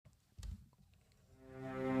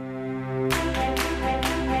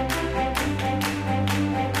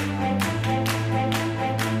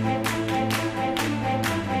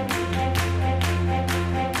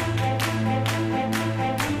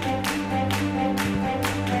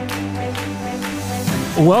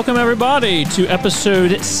Welcome, everybody, to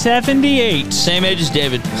episode 78. Same age as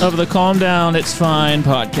David. Of the Calm Down, It's Fine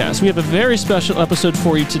podcast. We have a very special episode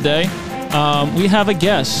for you today. We have a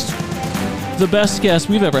guest. The best guest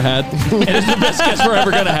we've ever had. And it's the best guest we're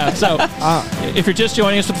ever going to have. So, if you're just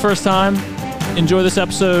joining us for the first time, enjoy this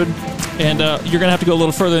episode. And you're going to have to go a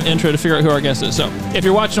little further in the intro to figure out who our guest is. So, if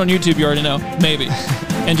you're watching on YouTube, you already know. Maybe.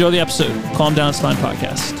 Enjoy the episode. Calm Down, It's Fine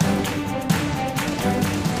podcast.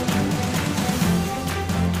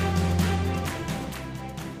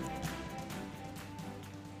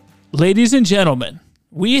 Ladies and gentlemen,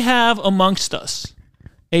 we have amongst us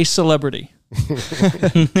a celebrity.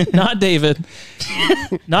 Not David,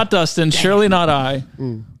 not Dustin, surely not I,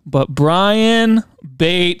 but Brian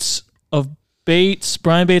Bates of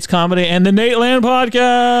Brian Bates Comedy and the Nateland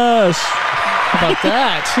Podcast. How about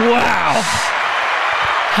that? Wow.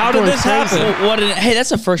 How did this happen? Hey, that's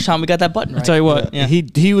the first time we got that button right. I'll tell you what. Yeah.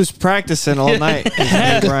 He was practicing all night.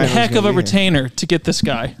 Heck of a retainer to get this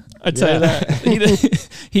guy. I'd tell you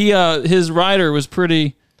that. His rider was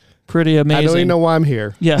pretty amazing. I don't even know why I'm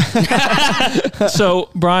here. Yeah.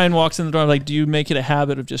 So Brian walks in the door like, do you make it a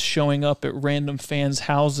habit of just showing up at random fans'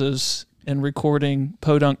 houses and recording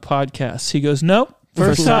Podunk podcasts? He goes, nope.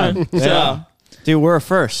 First time. Yeah. Dude, we're a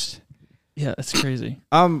first. Yeah, that's crazy.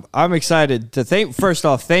 I'm excited to first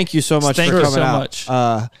off, thank you so much for coming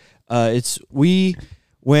out.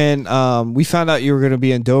 When we found out you were going to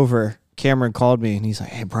be in Dover, Cameron called me and he's like,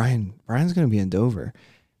 "Hey, Brian's going to be in Dover."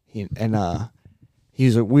 He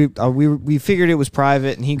was like, we figured it was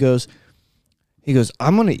private, and he goes,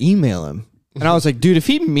 "I'm going to email him." And I was like, "Dude, if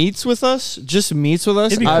he meets with us, I'd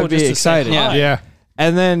be excited." Yeah.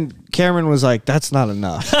 And then Cameron was like, "That's not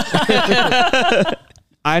enough.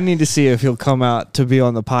 I need to see if he'll come out to be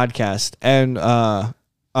on the podcast." And I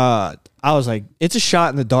was like, "It's a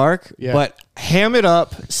shot in the dark, but ham it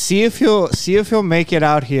up. See if he'll make it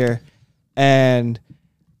out here." And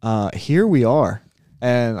here we are,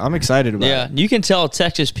 and I'm excited about it. Yeah, you can tell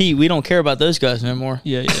Texas Pete, we don't care about those guys anymore.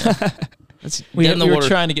 Yeah. We were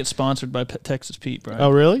trying to get sponsored by Texas Pete, Brian.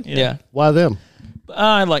 Oh, really? Yeah. Why them?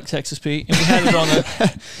 I like Texas Pete, and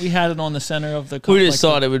we had it on the center of the. We just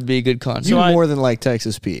thought it would be a good concept. You more than like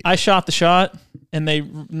Texas Pete. I shot the shot, and they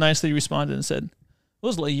nicely responded and said, "It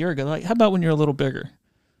was like a year ago. Like, how about when you're a little bigger?"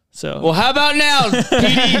 So, well, how about now,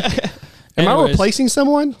 Petey? Am I replacing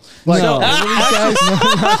someone? Like, no.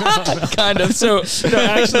 Kind of. So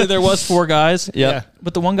actually, there was 4 guys. Yeah.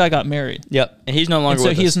 But the one guy got married. Yep. And he's no longer with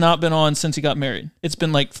us. So he has us. not been on since he got married. It's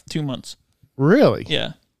been like 2 months. Really?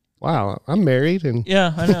 Yeah. Wow. I'm married, and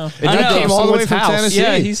yeah, I know. I know. Came all the way from Tennessee.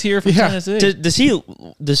 Yeah, he's here from Tennessee.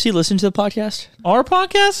 Does he listen to the podcast? Our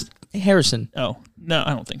podcast? Harrison. Oh no,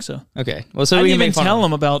 I don't think so. Okay. Well, so I we didn't can even tell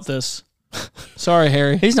him about this. Sorry,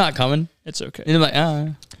 Harry. He's not coming. It's okay. And I'm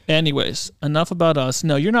like, Anyways, enough about us.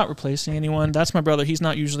 No, you're not replacing anyone. That's my brother. He's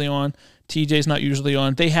not usually on. TJ's not usually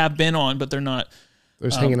on. They have been on, but they're not. They're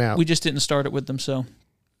just hanging out. We just didn't start it with them. So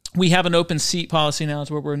we have an open seat policy now.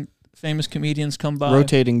 It's where we're famous comedians come by.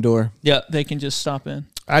 Rotating door. Yeah. They can just stop in.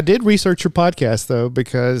 I did research your podcast, though,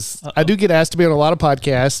 because I do get asked to be on a lot of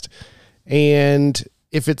podcasts. And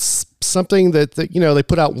if it's something that they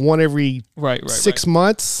put out one every 6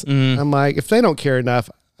 months, I'm like, if they don't care enough,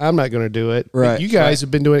 I'm not going to do it. Right. But you guys have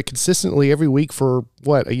been doing it consistently every week for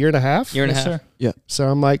what, a year and a half? Year and a half. Sir. Yeah. So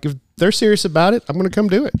I'm like, if they're serious about it, I'm going to come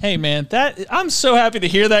do it. Hey man, I'm so happy to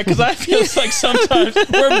hear that because I feel like sometimes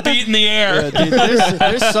we're beating the air. Yeah, dude,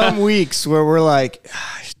 there's some weeks where we're like,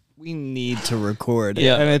 we need to record.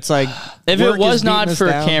 Yeah. And it's like, if it was not for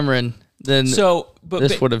Cameron, then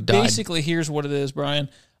this would have died. Basically, here's what it is, Brian.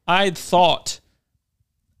 Here's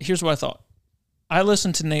what I thought. I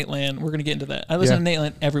listened to Nateland. We're going to get into that. I listened to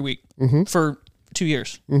Nateland every week for 2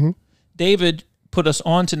 years. David put us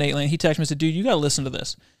on to Nateland. He texted me and said, "Dude, you got to listen to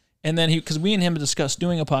this." And then because we and him had discussed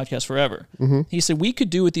doing a podcast forever. He said, we could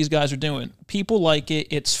do what these guys are doing. People like it.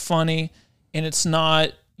 It's funny. And it's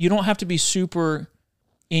not, you don't have to be super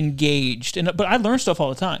engaged. But I learn stuff all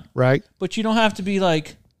the time. Right. But you don't have to be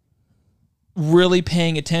like really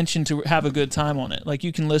paying attention to have a good time on it. Like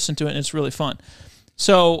you can listen to it and it's really fun.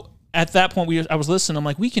 So at that point, I was listening. I'm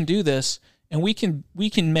like, we can do this, and we can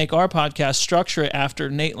make our podcast structure it after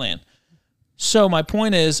Nateland. So my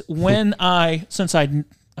point is, since I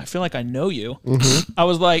feel like I know you, I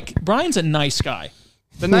was like, Brian's a nice guy.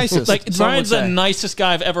 The nicest. Like Brian's the nicest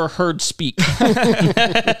guy I've ever heard speak.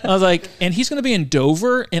 I was like, and he's going to be in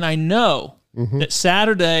Dover, and I know that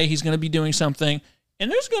Saturday he's going to be doing something, and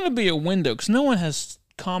there's going to be a window because no one has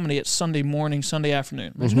comedy at Sunday morning, Sunday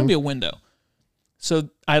afternoon. There's going to be a window. So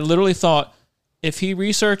I literally thought, if he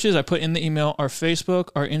researches, I put in the email our Facebook,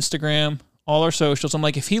 our Instagram, all our socials. I'm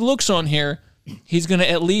like, if he looks on here, he's going to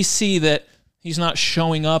at least see that he's not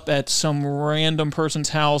showing up at some random person's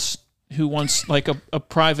house who wants like a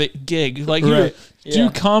private gig. Like, do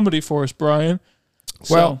comedy for us, Brian.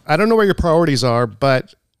 Well, I don't know where your priorities are,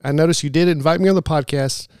 but I noticed you did invite me on the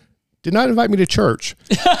podcast. Did not invite me to church.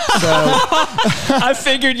 So I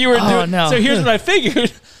figured you were doing. No. So here's what I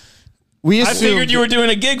figured. I figured you were doing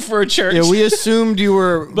a gig for a church. Yeah, we assumed you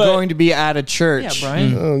were going to be at a church. Yeah,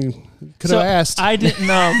 Brian. Could have asked. I didn't.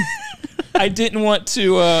 I didn't want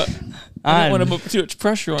to. I didn't want to put too much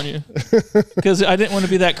pressure on you because I didn't want to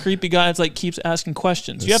be that creepy guy that's like keeps asking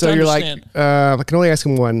questions. You have to understand. I can only ask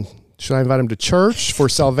him one. Should I invite him to church for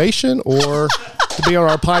salvation or to be on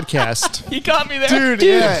our podcast? You got me there. Dude.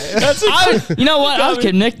 Yeah. You know what? I was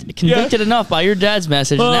convicted enough by your dad's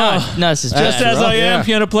message. Now this is just as I am,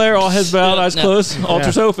 piano player, all heads bowed, eyes closed,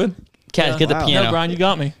 altars open. Cat, get the piano. No, Brian, you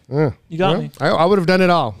got me. You got me. I would have done it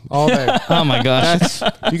all day. Oh my gosh!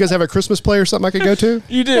 You guys have a Christmas play or something I could go to?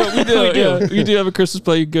 You do. We do. Yeah, we do have a Christmas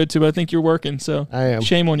play you could go to. But I think you're working, so I am.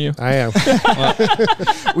 Shame on you. I am.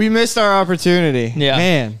 We missed our opportunity. Yeah,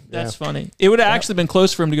 man, that's funny. It would have actually been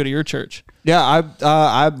close for him to go to your church. Yeah,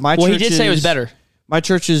 my church. Well, he did say it was better. My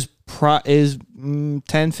church is 10,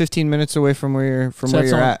 15 minutes away from where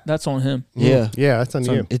you're at. That's on him. Yeah, that's on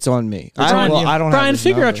you. It's on me. I don't. Brian,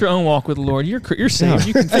 figure out your own walk with the Lord. You're saved.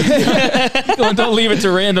 You can figure it out. Don't leave it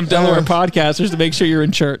to random Delaware podcasters to make sure you're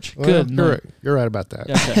in church. Well, good. You're right about that.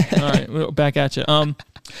 Okay. All right. We're back at you.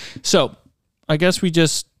 So I guess we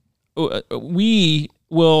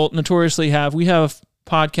will notoriously have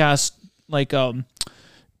podcast like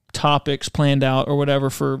topics planned out or whatever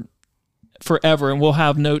for forever, and we'll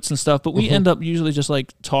have notes and stuff, but we end up usually just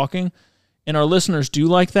like talking, and our listeners do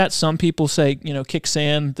like that. Some people say, kick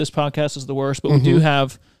sand, this podcast is the worst, but we do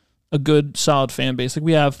have a good solid fan base. Like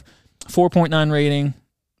we have 4.9 rating,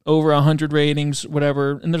 over 100 ratings,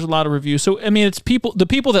 whatever, and there's a lot of reviews. So I mean, it's the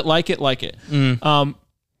people that like it. But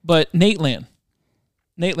Nateland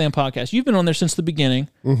podcast, you've been on there since the beginning.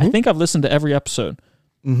 I think I've listened to every episode.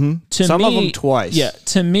 Some of them twice. Yeah,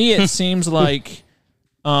 to me it seems like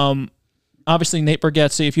obviously Nate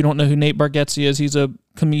Bargatze. If you don't know who Nate Bargatze is, he's a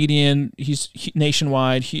comedian. He's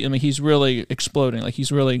nationwide. He's really exploding. Like,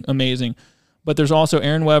 he's really amazing. But there's also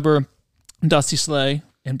Aaron Weber, Dusty Slay,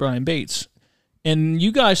 and Brian Bates. And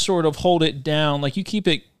you guys sort of hold it down. Like, you keep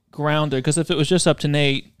it grounded, because if it was just up to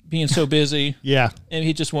Nate being so busy, and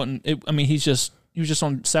he just wasn't. He was just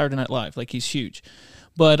on Saturday Night Live. Like, he's huge.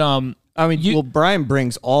 But Brian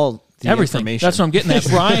brings all the everything. Information. That's what I'm getting at.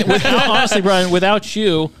 Brian, Brian, without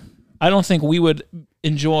you, I don't think we would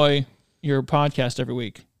enjoy your podcast every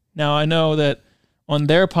week. Now, I know that on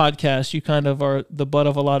their podcast, you kind of are the butt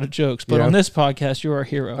of a lot of jokes, but on this podcast, you're our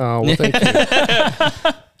hero. Oh, well, thank you.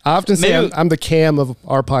 I often say I'm the Cam of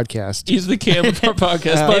our podcast. He's the Cam of our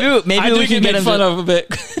podcast. But maybe we can get him fun of a bit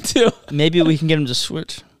too. Maybe we can get him to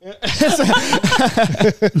switch.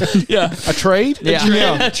 Yeah, a trade.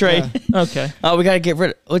 Yeah, a trade. Yeah. Okay. Oh, we gotta get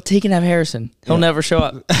rid of. He can have Harrison. He'll never show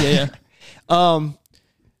up. Yeah.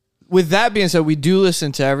 With that being said, we do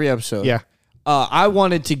listen to every episode. Yeah. I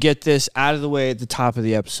wanted to get this out of the way at the top of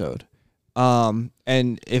the episode. And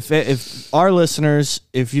if our listeners,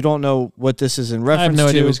 if you don't know what this is in reference to, I have no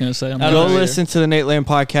idea what I was going to say. Go listen to the Nateland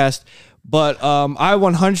podcast. But I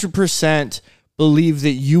 100% believe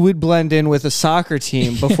that you would blend in with a soccer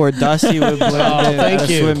team before Dusty would blend in with a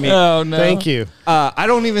swim meet. Oh, no. Thank you. I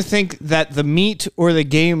don't even think that the meet or the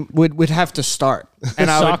game would have to start. And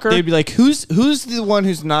they'd be like, who's the one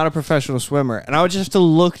who's not a professional swimmer? And I would just have to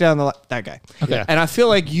look down that guy. Okay. And I feel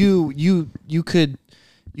like you could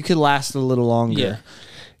last a little longer.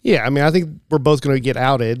 Yeah. I mean, I think we're both going to get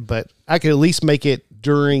outed, but I could at least make it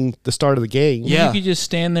during the start of the game. Yeah. You could just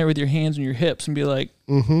stand there with your hands on your hips and be like,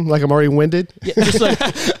 like I'm already winded. Yeah, just like,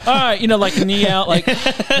 all right, like a knee out, like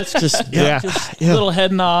it's just a little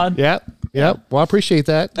head nod. Yep. Well, I appreciate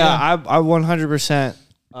that. I 100%.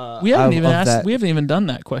 We haven't even done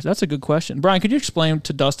that question. That's a good question. Brian, could you explain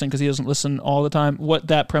to Dustin, because he doesn't listen all the time, what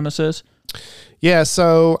that premise is? Yeah,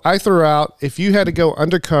 so I threw out, if you had to go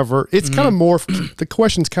undercover, it's kind of morphed. The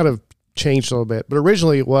question's kind of changed a little bit, but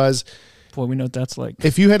originally it was, boy, we know what that's like.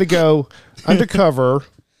 If you had to go undercover,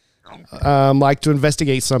 like to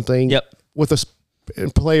investigate something with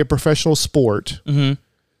play a professional sport, and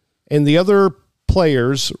the other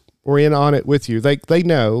players were in on it with you, they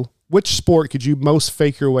know, which sport could you most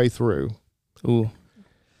fake your way through? Ooh.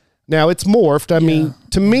 Now, it's morphed. I mean,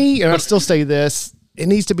 to me, and I still say this, it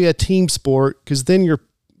needs to be a team sport, because then your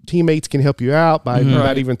teammates can help you out by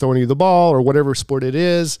not even throwing you the ball or whatever sport it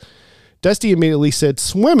is. Dusty immediately said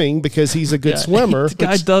swimming, because he's a good swimmer. The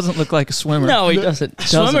guy doesn't look like a swimmer. No, he doesn't.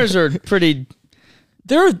 Swimmers are pretty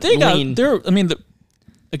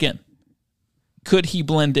Again, could he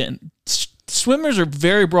blend in? Swimmers are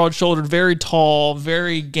very broad-shouldered, very tall,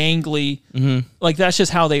 very gangly. Mm-hmm. Like, that's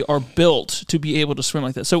just how they are built to be able to swim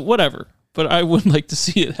like that. So, whatever. But I would like to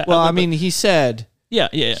see it happen. Well, I mean, he said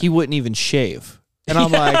he wouldn't even shave. And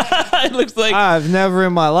I'm like, it looks like I've never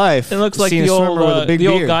in my life. It looks like the old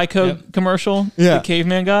Geico commercial, the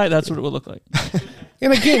caveman guy. That's what it would look like.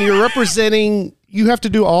 And again, you're representing. You have to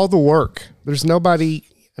do all the work. There's nobody.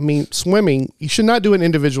 I mean, swimming. You should not do an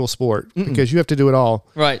individual sport because you have to do it all.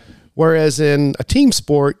 Right. Whereas in a team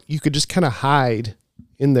sport, you could just kind of hide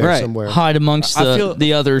in there somewhere. Hide amongst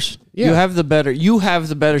the others. Yeah. You have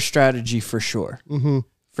the better strategy for sure. Mm-hmm.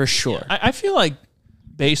 For sure. Yeah. I feel like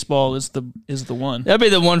baseball is the one. That'd be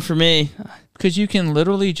the one for me. Because you can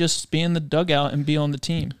literally just be in the dugout and be on the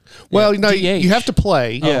team. Well, no, you have to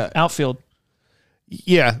play. Outfield.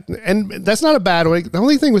 Yeah, and that's not a bad way. The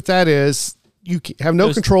only thing with that is you have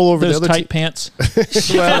no control over the other tight pants. Well,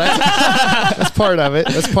 that's part of it.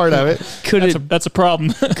 That's part of it. That's a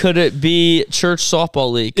problem. Could it be church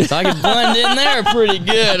softball league? Because I could blend in there pretty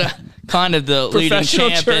good. Kind of the leading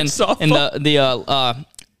champ and the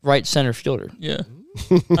right center fielder. Yeah.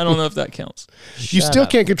 I don't know if that counts. You still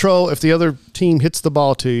can't control if the other team hits the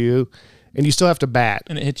ball to you, and you still have to bat.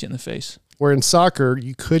 And it hits you in the face. Where in soccer,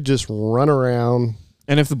 you could just run around.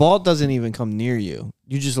 And if the ball doesn't even come near you,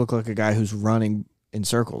 you just look like a guy who's running in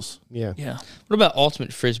circles. Yeah. Yeah. What about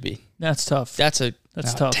ultimate frisbee? That's tough. That's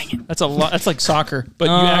tough. That's a lot. That's like soccer, but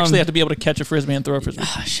you actually have to be able to catch a frisbee and throw a frisbee.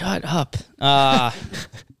 Shut up. I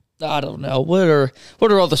don't know. What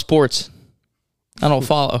are all the sports? I don't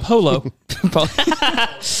follow. Polo.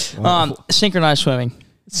 Synchronized swimming.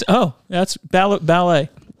 That's ballet.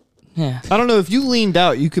 Yeah. I don't know. If you leaned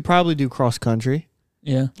out, you could probably do cross country.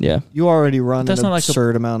 Yeah. You already run an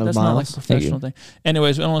absurd amount of miles. That's not like a professional thing.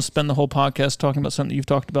 Anyways, I don't want to spend the whole podcast talking about something you've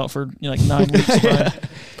talked about for like 9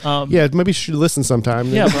 weeks. Maybe you should listen sometime.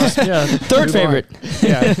 Yeah, yeah. Third favorite.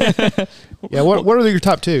 Yeah. Yeah. What are your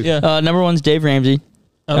top two? Yeah. Number one's Dave Ramsey.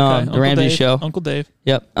 Okay. The Ramsey Show. Uncle Dave.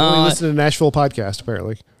 Yep. You only listen to Nashville podcast,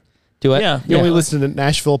 apparently. Do it? Yeah. You only listen to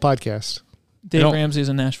Nashville podcast. Dave Ramsey's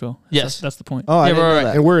in Nashville. Yes. That's the point. Oh, I didn't know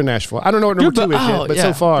that. And we're in Nashville. I don't know what number 2 is yet, but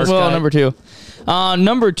so far. Well, number 2.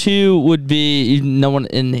 Number 2 would be no one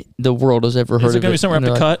in the world has ever heard of it. Is it going to be somewhere I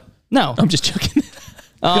have to cut? No. I'm just joking.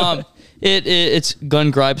 It's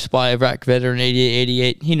Gun Gripes by Iraq Veteran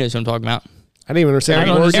 8888. He knows what I'm talking about. I didn't even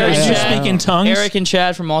understand. Did you speak in tongues? Eric and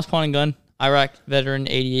Chad from Moss Pond and Gun. Iraq Veteran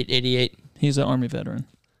 8888. He's an Army veteran.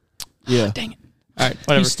 Yeah. Oh, dang it. All right,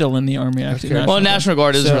 whatever. He's still in the Army, actually. Okay. Well, National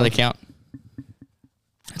Guard doesn't really count.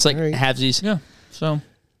 It's like halvesies. Yeah. So.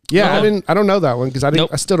 Yeah, I don't know that one because I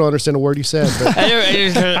still don't understand a word you said. But.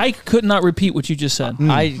 I could not repeat what you just said.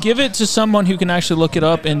 I give it to someone who can actually look it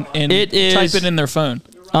up and type it in their phone.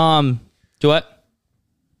 Do what?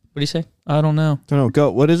 What do you say? I don't know. Go.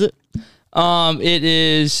 What is it? It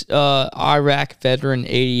is Iraq Veteran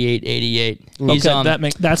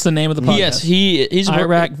 8888. That's the name of the podcast. Yes, he's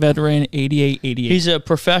Iraq Veteran 8888. He's a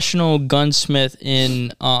professional gunsmith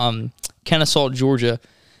in Kennesaw, Georgia,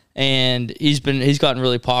 and he's gotten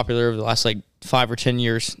really popular over the last like 5 or 10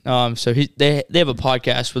 years. So they have a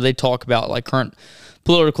podcast where they talk about like current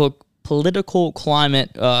political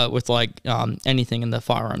climate with like anything in the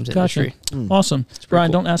firearms industry. Awesome.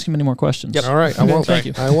 Brian, cool. don't ask him any more questions. Yep. All right. I won't. Thank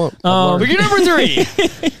you. I won't. We're number 3.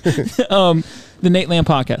 The Nate Land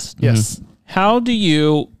podcast. Yes. How do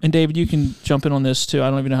you, and David, you can jump in on this too. I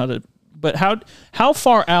don't even know how to, but how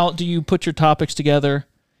far out do you put your topics together,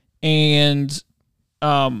 and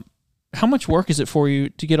how much work is it for you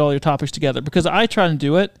to get all your topics together? Because I try to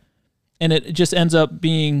do it, and it just ends up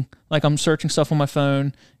being like I'm searching stuff on my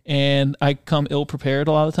phone, and I come ill prepared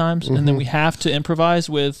a lot of times, and then we have to improvise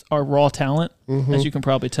with our raw talent, as you can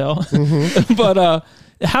probably tell. But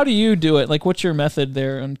how do you do it? Like, what's your method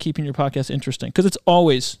there on keeping your podcast interesting? Because it's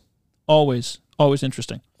always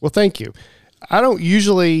interesting. Well, thank you. I'm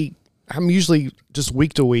usually just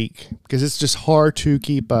week to week because it's just hard to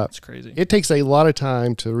keep up. It's crazy. It takes a lot of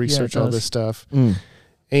time to research all this stuff.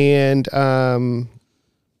 And,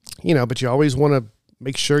 but you always want to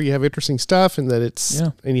make sure you have interesting stuff and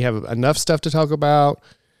that and you have enough stuff to talk about.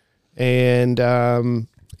 And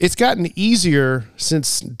it's gotten easier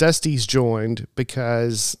since Dusty's joined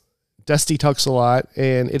because Dusty talks a lot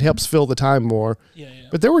and it helps fill the time more. Yeah.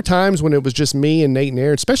 But there were times when it was just me and Nate and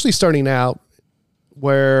Aaron, especially starting out,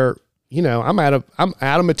 where I'm out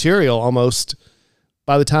of material almost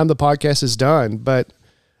by the time the podcast is done. But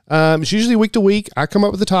it's usually week to week. I come up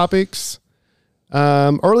with the topics.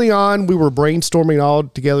 Early on, we were brainstorming all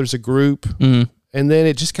together as a group, and then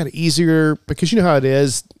it just got easier because you know how it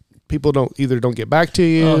is. people don't get back to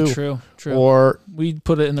you. Oh, true. Or we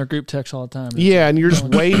put it in their group text all the time. Yeah, and you're just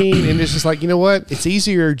waiting, and it's just like, you know what? It's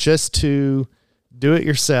easier just to do it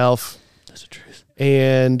yourself. That's the truth.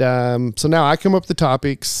 And so now I come up with the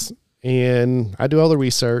topics, and I do all the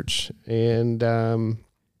research, and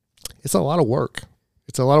it's a lot of work.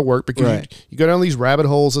 It's a lot of work because you go down these rabbit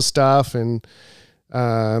holes of stuff, and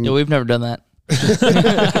we've never done that.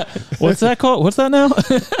 What's that called? What's that now?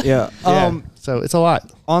 Yeah. So it's a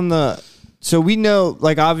lot. So we know,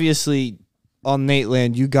 like, obviously on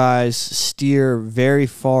Nateland, you guys steer very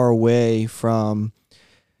far away from,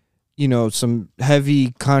 some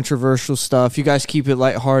heavy controversial stuff. You guys keep it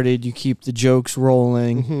lighthearted. You keep the jokes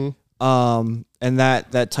rolling, and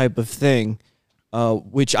that type of thing,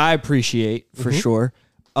 which I appreciate for sure.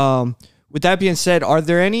 With that being said, are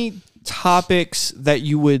there any topics that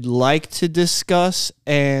you would like to discuss,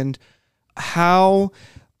 and how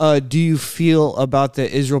do you feel about the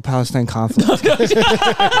Israel-Palestine conflict? I'm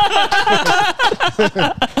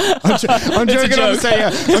joking on the second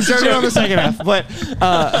half. I'm joking on the second half. But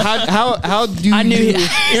how do you? I knew he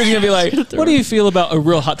was gonna be like, "What do you feel about a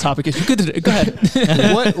real hot topic?" Go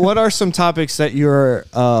ahead. What are some topics that you're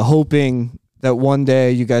hoping that one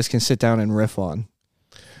day you guys can sit down and riff on?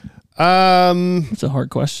 It's a hard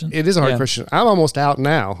question. It is a hard question. I'm almost out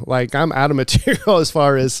now. Like, I'm out of material as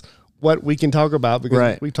far as what we can talk about,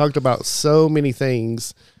 because we talked about so many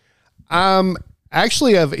things.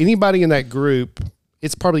 Actually, of anybody in that group,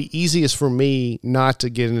 it's probably easiest for me not to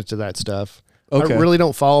get into that stuff. Okay. I really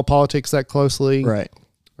don't follow politics that closely. Right.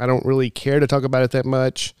 I don't really care to talk about it that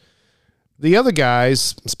much. The other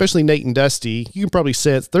guys, especially Nate and Dusty, you can probably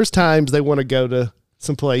sense there's times they want to go to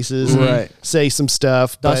some places and say some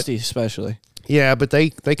stuff. Dusty especially. Yeah, but they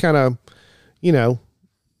kind of,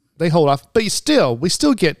 they hold off. But we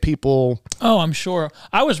still get people. Oh, I'm sure.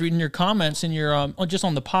 I was reading your comments in your just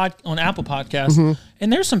on the on Apple Podcasts,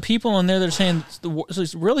 and there's some people in there that are saying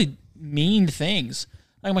these really mean things.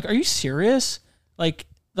 I'm like, are you serious? I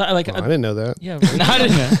didn't know that. Yeah, really. I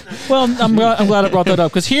didn't know. Well, I'm glad I brought that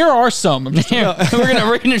up, because here are some. We're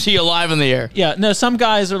gonna see you live on the air. Yeah, no, some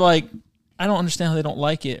guys are like, I don't understand how they don't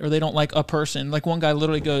like it, or they don't like a person. Like, one guy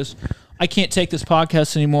literally goes, I can't take this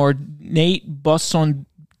podcast anymore. Nate busts on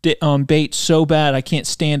bait so bad, I can't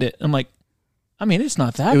stand it. I'm like, I mean, it's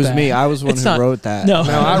not that bad. It was me. I was one who wrote that. No,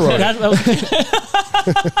 I wrote it.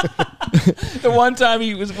 The one time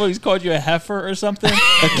he's called you a heifer or something.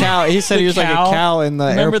 A cow. He said he was like a cow in the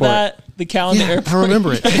airport. Remember that? The cow in the airport. I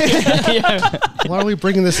remember it. Why are we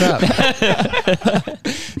bringing this up?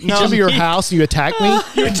 You come to your house and you attack me?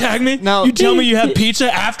 You attack me? No. You tell me you have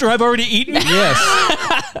pizza after I've already eaten? Yes.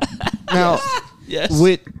 Now,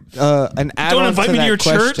 with an add-on to that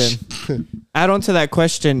question. Add on to that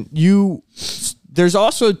question, there's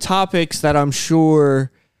also topics that I'm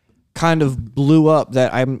sure kind of blew up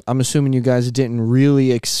that I'm assuming you guys didn't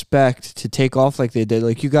really expect to take off like they did.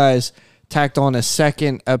 Like, you guys tacked on a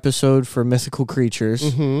second episode for Mythical Creatures.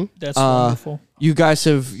 That's wonderful. You guys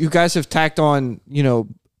have tacked on,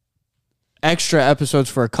 extra episodes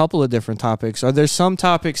for a couple of different topics. Are there some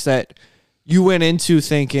topics that you went into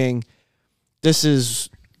thinking this is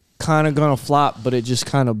kind of gonna flop, but it just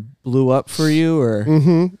kind of blew up for you? Or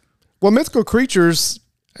Well, Mythical Creatures,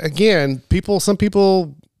 again, some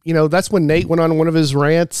people, that's when Nate went on one of his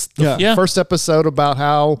rants, the first episode, about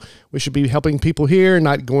how we should be helping people here,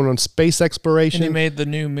 not going on space exploration. And he made the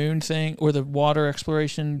new moon thing, or the water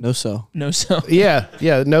exploration. No-so. Yeah,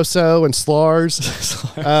 No-so and Slars.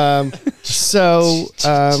 It's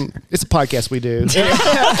a podcast we do. It's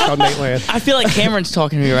called Nateland. I feel like Cameron's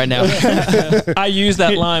talking to me right now. I use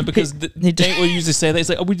that line because Nate will usually say that. He's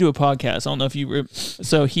like, "Oh, we do a podcast." I don't know if you.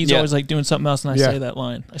 So he's always like doing something else, and I say that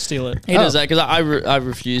line. I steal it. He does that because I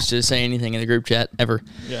refuse to say anything in the group chat ever.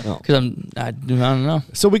 Yeah, because I don't know.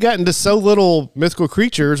 So we got into so little Mythical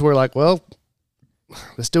Creatures. We're like, well,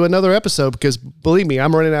 let's do another episode, because believe me,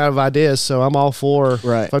 I'm running out of ideas. So I'm all for.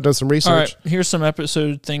 Right. If I've done some research. All right, here's some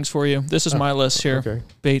episode things for you. This is my list here. Okay.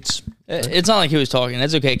 Bates. It's not like he was talking.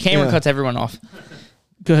 That's okay. Cameron cuts everyone off.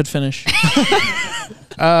 Go ahead, finish.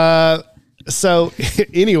 So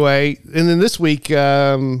anyway, and then this week,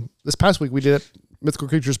 this past week, we did Mythical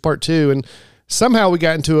Creatures Part 2, and somehow we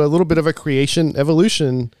got into a little bit of a creation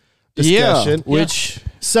evolution discussion.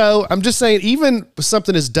 So I'm just saying, even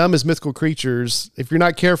something as dumb as Mythical Creatures, if you're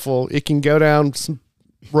not careful, it can go down some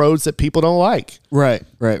roads that people don't like. Right.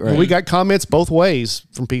 And we got comments both ways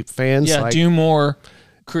from fans. Yeah, do more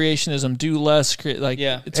creationism, do less.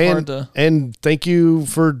 It's hard to. And thank you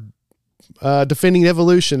for defending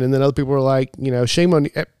evolution, and then other people are like, shame on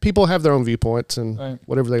you. People have their own viewpoints, and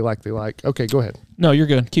whatever they like, they like. Okay, go ahead. No, you're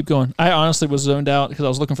good. Keep going. I honestly was zoned out because I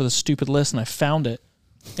was looking for the stupid list, and I found it.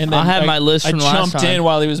 And then I had my list from last time. I jumped in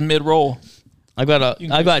while he was mid-roll. I've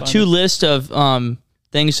got two lists of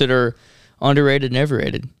things that are underrated and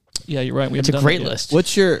overrated. Yeah, you're right. It's a great list.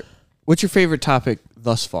 What's your favorite topic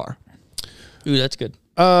thus far? Ooh, that's good.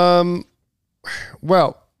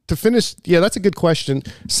 Well, to finish, that's a good question.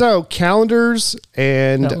 So calendars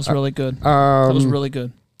and that was really good. That was really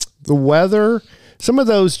good. The weather, some of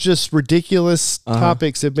those just ridiculous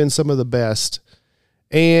topics have been some of the best.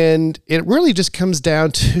 And it really just comes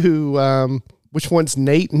down to which ones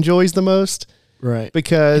Nate enjoys the most. Right.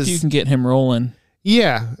 Because if you can get him rolling.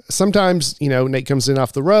 Yeah. Sometimes, Nate comes in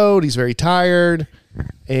off the road. He's very tired.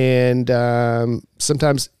 And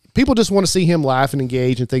sometimes people just want to see him laugh and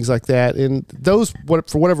engage and things like that. And those,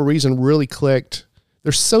 for whatever reason, really clicked.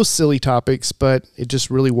 They're so silly topics, but it just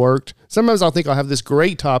really worked. Sometimes I'll think I'll have this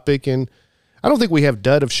great topic, and I don't think we have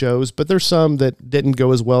dud of shows, but there's some that didn't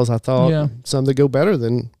go as well as I thought. Yeah. Some that go better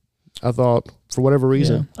than I thought for whatever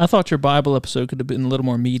reason. Yeah. I thought your Bible episode could have been a little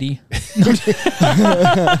more meaty.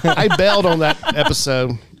 I bailed on that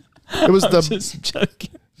episode. It was just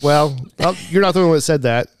joking. Well, you're not the one that said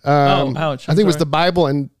that. Ouch. I think it was the Bible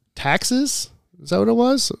and taxes. Is that what it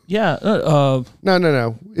was? Yeah. No.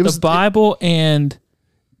 It was the Bible and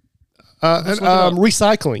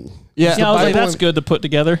recycling. Yeah, I was like, that's good to put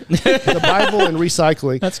together. The Bible and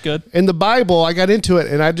recycling. That's good. And the Bible, I got into it,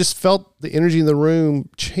 and I just felt the energy in the room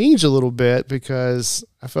change a little bit because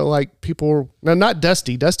I felt like people were, now not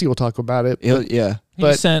Dusty. Dusty will talk about it. Yeah.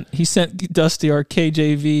 He sent Dusty our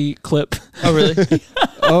KJV clip. Oh, really?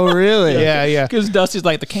 Oh, really? Yeah. Because Dusty's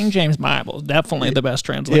like, the King James Bible is definitely the best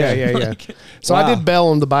translation. Yeah. So I did bail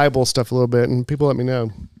on the Bible stuff a little bit, and people let me know.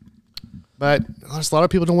 But a lot of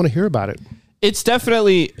people don't want to hear about it. It's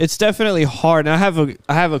definitely hard. And I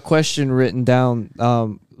have a question written down.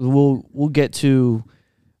 We'll get to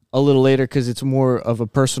a little later because it's more of a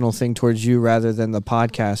personal thing towards you rather than the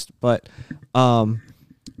podcast. But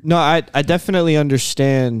no, I definitely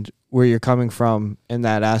understand where you're coming from in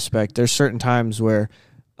that aspect. There's certain times where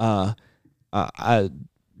when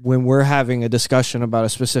we're having a discussion about a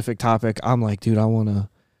specific topic, I'm like, dude, I wanna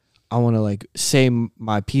like say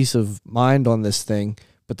my peace of mind on this thing.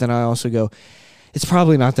 But then I also go, it's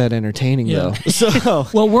probably not that entertaining though. So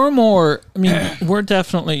well, we're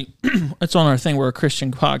definitely it's on our thing. We're a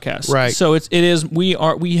Christian podcast, right? So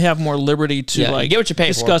we have more liberty to get what you pay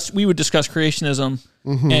discuss. for. We would discuss creationism,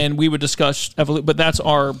 and we would discuss evolution, but that's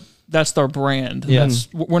our brand. Yeah.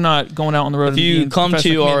 We're not going out on the road. If you come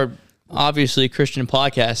to our obviously Christian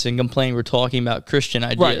podcast and complain we're talking about Christian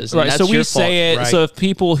ideas. Right. So we say it. Right. So if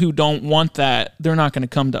people who don't want that, they're not going to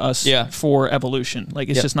come to us for evolution. Like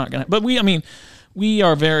it's just not going to. But we're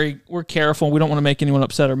careful. We don't want to make anyone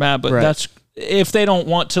upset or mad. But that's if they don't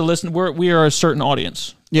want to listen. We are a certain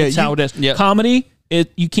audience. Yeah, that's how it is. Yeah. Comedy.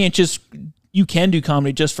 You can do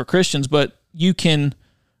comedy just for Christians, but you can.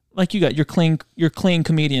 Like you got your clean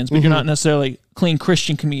comedians, but you're not necessarily clean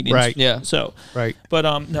Christian comedians. Right. Yeah. So. Right. But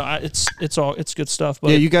no, it's good stuff.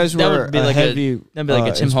 But yeah, you guys were that'd be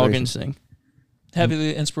like a Tim Hawkins thing.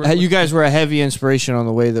 Heavily inspiration. You guys were a heavy inspiration on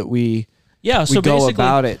the way that we go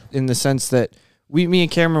about it, in the sense that me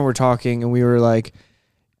and Cameron were talking, and we were like,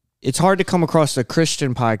 it's hard to come across a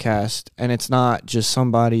Christian podcast, and it's not just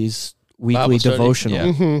somebody's weekly devotional.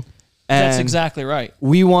 Yeah. Mm-hmm. That's exactly right.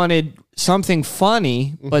 We wanted something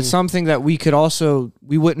funny, but something that we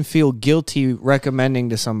wouldn't feel guilty recommending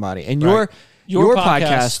to somebody. And your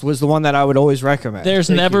podcast was the one that I would always recommend. There's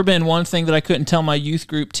never been one thing that I couldn't tell my youth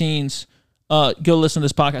group teens, go listen to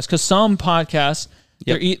this podcast. Because some podcasts,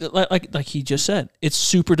 they're like he just said, it's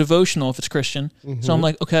super devotional if it's Christian. So I'm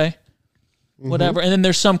like, okay, whatever. And then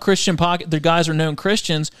there's some Christian podcast, the guys are known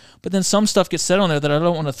Christians, but then some stuff gets said on there that I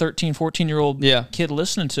don't want a 13, 14-year-old kid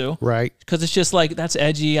listening to. Right. Because it's just like, that's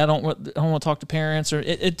edgy. I don't want to talk to parents, or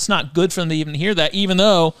it's not good for them to even hear that, even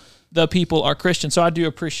though the people are Christian. So I do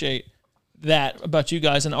appreciate that about you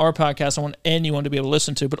guys and our podcast. I want anyone to be able to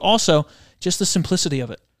listen to, but also just the simplicity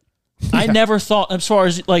of it. I never thought, as far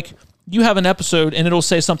as like, you have an episode and it'll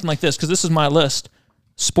say something like this, because this is my list.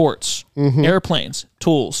 Sports, airplanes,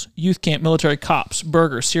 tools, youth camp, military, cops,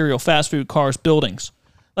 burgers, cereal, fast food, cars, buildings.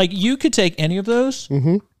 Like, you could take any of those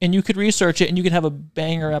and you could research it and you could have a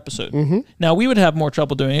banger episode. Now, we would have more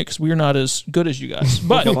trouble doing it because we're not as good as you guys.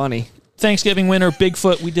 But funny. Thanksgiving, winter,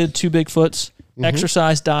 Bigfoot, we did 2 Bigfoots.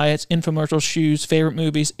 Exercise, diets, infomercials, shoes, favorite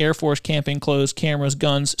movies, Air Force, camping, clothes, cameras,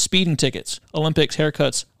 guns, speeding tickets, Olympics,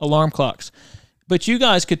 haircuts, alarm clocks. But you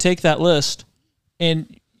guys could take that list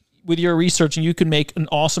and with your research, and you can make an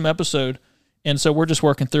awesome episode. And so we're just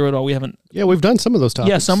working through it all. We haven't. Yeah, we've done some of those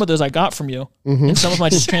topics. Yeah, some of those I got from you, and some of them I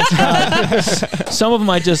just transcribed. Some of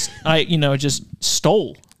them I just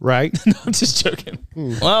stole. Right. No, I'm just joking.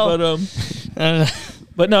 Well,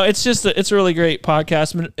 but no, it's just it's a really great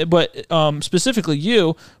podcast. But specifically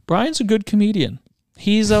you, Brian's a good comedian.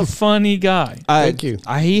 He's a funny guy. Thank you.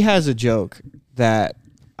 He has a joke that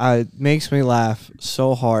makes me laugh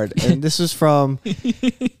so hard, and this is from.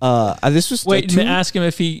 This was ask him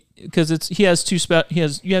if because he has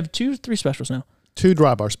you have 3 specials now. 2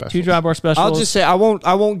 dry bar specials. 2 dry bar specials. I'll just say I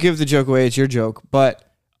won't give the joke away. It's your joke, but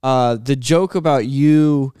the joke about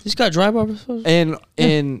you. He's got dry bar specials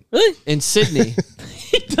in Sydney.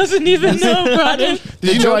 He doesn't even know, Brian.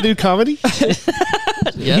 Did you know I do comedy?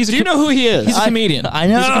 Yeah. Do you know who he is? He's a comedian. I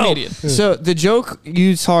know. He's a comedian. So the joke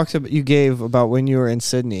you gave about when you were in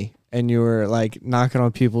Sydney and you were like knocking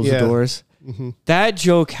on people's doors, that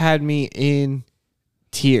joke had me in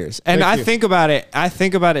tears. And I think about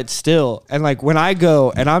it still. And like when I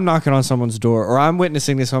go and I'm knocking on someone's door or I'm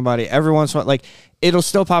witnessing to somebody, every once in a while, like it'll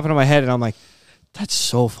still pop into my head and I'm like, that's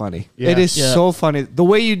so funny. Yeah. It is so funny. The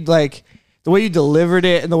way you delivered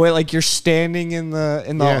it and the way like you're standing in the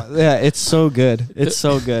it's so good. It's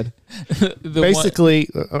so good. Basically,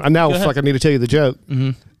 I now feel like I need to tell you the joke.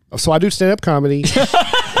 So I do stand-up comedy.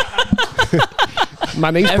 My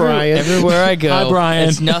name's Brian. Everywhere I go, hi, Brian.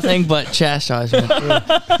 It's nothing but chastisement.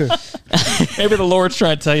 Maybe the Lord's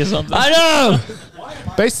trying to tell you something. I know.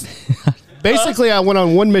 Basically, I went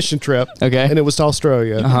on one mission trip. Okay. And it was to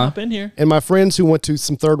Australia. Hop in here. And my friends who went to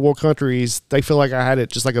some third world countries, they feel like I had it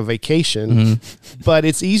just like a vacation. But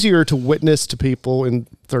it's easier to witness to people in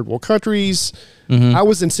third world countries. I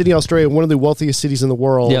was in Sydney, Australia, one of the wealthiest cities in the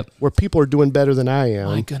world, where people are doing better than I am.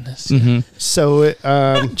 My goodness. So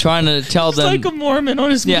trying to tell them like a Mormon on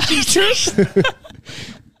his mission trip.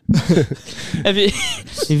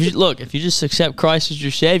 if you just accept Christ as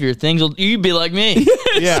your Savior, you'd be like me.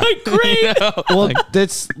 It's like great. Well,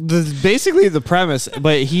 that's basically the premise,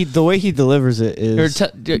 but the way he delivers it is.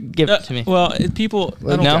 Give it to me. Well, people.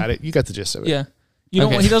 got it. You got the gist of it. Yeah. You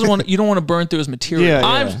don't. He doesn't want. You don't want to burn through his material.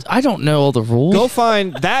 Yeah. I don't know all the rules. Go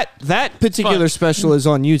find that particular special is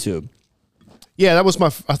on YouTube. Yeah, that was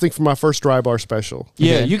I think for my first dry bar special.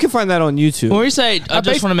 Yeah, you can find that on YouTube. When we say, I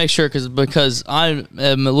just want to make sure because I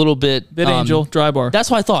am a little bit Angel dry bar. That's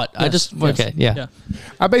what I thought. Yes, Okay, yeah.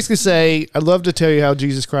 I basically say I'd love to tell you how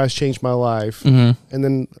Jesus Christ changed my life, and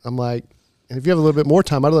then I'm like, and if you have a little bit more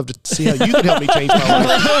time, I'd love to see how you can help me change my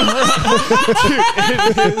life.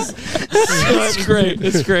 It's great.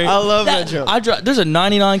 It's great. I love that joke. There's a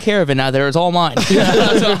 99 Caravan out there. It's all mine.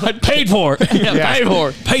 Paid for.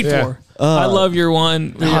 Paid for. I love your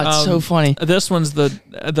one. It's so funny. This one's the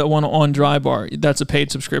one on Dry Bar. That's a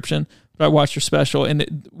paid subscription. But I watched your special,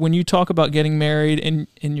 and when you talk about getting married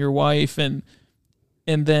and your wife, and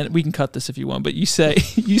then we can cut this if you want, but you say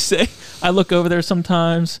I look over there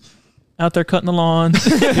sometimes, out there cutting the lawn.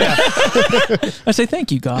 I say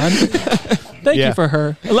thank you, God. Thank you for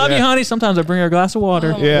her. I love you, honey. Sometimes I bring her a glass of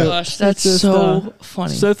water. Oh my gosh, that's just, so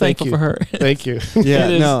funny. So thankful for her. Thank you. Yeah,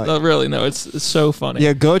 it is, really, no, it's so funny.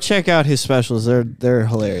 Yeah, go check out his specials. They're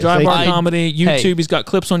hilarious. Dry Bar Comedy, YouTube. Hey, he's got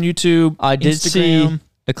clips on YouTube. I did Instagram. see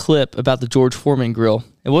a clip about the George Foreman grill.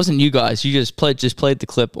 It wasn't you guys. You just played the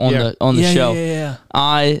clip on the show. Yeah.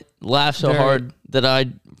 I laughed so hard that I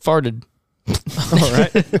farted.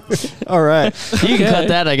 All right. You can cut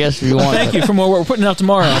that, I guess, if you want. Thank you for more work. We're putting it out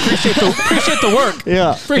tomorrow. Appreciate the work.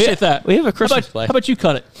 Yeah. Appreciate that. We have a Christmas play. How about you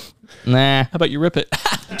cut it? Nah. How about you rip it?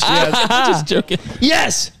 Just joking.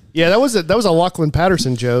 Yes. Yeah, that was a Lachlan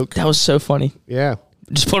Patterson joke. That was so funny. Yeah.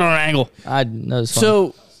 Just put on an angle. I know it's funny.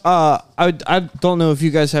 So I don't know if you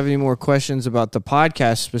guys have any more questions about the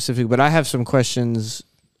podcast specifically, but I have some questions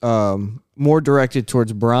more directed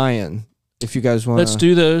towards Brian. If you guys want, let's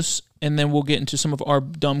do those, and then we'll get into some of our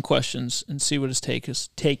dumb questions and see what his take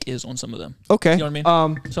is on some of them. Okay, you know what I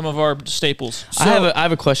mean. Some of our staples. So, I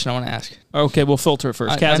have a question I want to ask. Okay, we'll filter it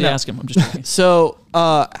first. Kazzy, ask him. I'm just joking. So,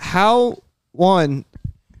 I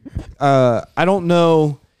don't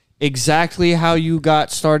know exactly how you got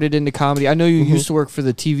started into comedy. I know you used to work for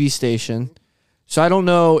the TV station, so I don't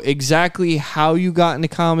know exactly how you got into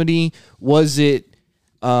comedy. Was it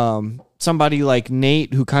somebody like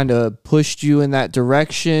Nate who kind of pushed you in that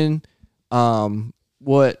direction?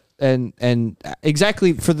 What and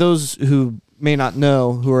exactly for those who may not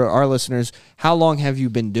know, who are our listeners, how long have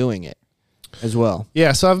you been doing it as well?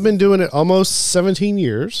 Yeah, so I've been doing it almost 17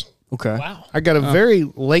 years. Okay. Wow. I got a very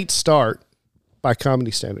late start by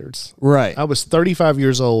comedy standards. Right. I was 35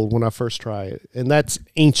 years old when I first tried it, and that's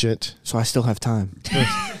ancient. So I still have time.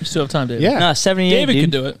 You still have time, David. Yeah. No, 78. David dude. can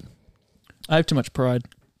do it. I have too much pride.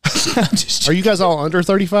 Are you guys all under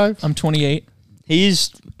 35? I'm 28.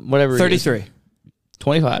 He's whatever. 33.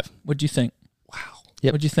 25. What'd you think? Wow.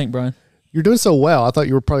 Yep. What'd you think, Brian? You're doing so well. I thought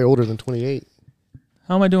you were probably older than 28.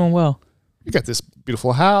 How am I doing well? You got this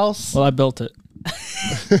beautiful house. Well, I built it.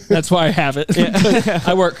 That's why I have it.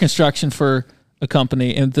 I work construction for a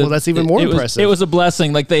company, and Well, that's even more impressive. It was a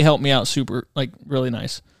blessing. Like, they helped me out super, like, really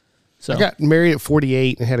nice. So I got married at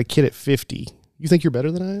 48 and had a kid at 50. You think you're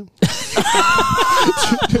better than I am?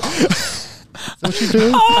 Is that what you're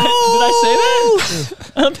doing? Did I say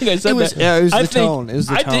that? I don't think I said that. Yeah, it was I the think tone. It was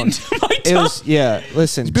the I tone. didn't do my It tone. was, yeah,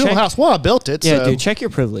 listen. Beautiful house. Well, I built it. Yeah, so. dude, check your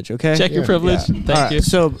privilege, okay? Check your privilege. Yeah. Thank All right, you.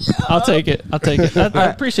 So, I'll take it. I'll take it. I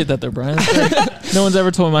appreciate that, there, Brian. No one's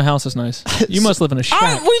ever told me my house is nice. You must live in a shack.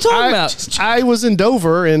 What are you talking about? I was in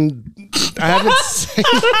Dover and I haven't seen.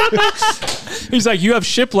 He's like, you have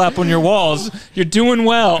shiplap on your walls. You're doing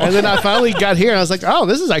well. And then I finally got here and I was like, oh,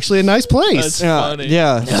 this is actually a nice place. That's yeah, funny.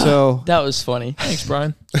 yeah, so. That was funny. Thanks,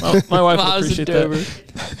 Brian. Well, my wife When I would was in appreciate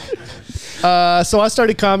that. Dover. So I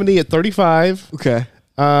started comedy at 35. Okay.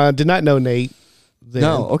 Did not know Nate then.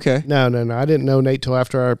 No, okay. No. I didn't know Nate till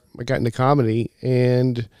after I got into comedy.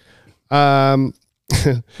 And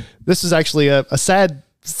this is actually a sad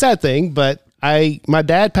thing, but my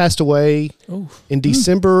dad passed away in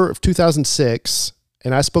December of 2006,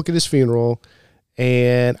 and I spoke at his funeral,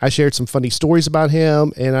 and I shared some funny stories about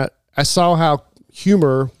him, and I saw how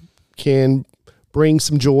humor can bring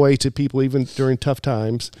some joy to people even during tough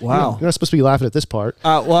times. Wow. You're not supposed to be laughing at this part.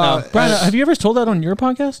 Well, Brian, have you ever told that on your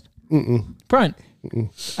podcast? Brian,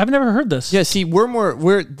 I've never heard this. yeah, see,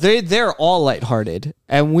 they're all lighthearted,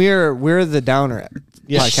 and we're the downer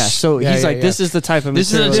podcast. So Yeah, he's yeah, like, yeah. this is the type of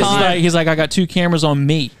This is a material. time- He's like, I got two cameras on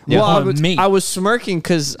me. Well, On me. I was smirking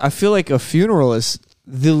because I feel like a funeral is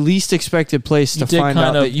the least expected place You to did find out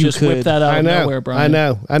kind of that you just could. whip that out I of know, nowhere, Brian.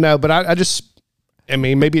 I know, but I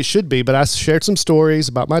mean, maybe it should be, but I shared some stories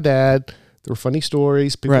about my dad. There were funny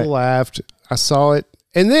stories. People Right. laughed. I saw it.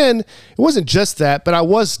 And then it wasn't just that, but I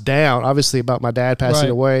was down, obviously, about my dad passing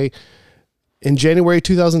Right. away. In January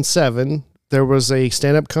 2007, there was a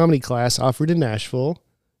stand-up comedy class offered in Nashville.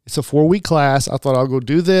 It's a 4-week class. I thought I'll go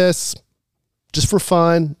do this just for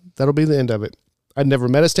fun. That'll be the end of it. I'd never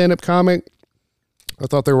met a stand-up comic. I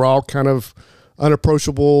thought they were all kind of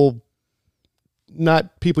unapproachable,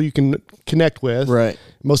 not people you can connect with. Right.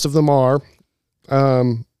 Most of them are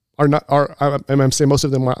not. I'm saying most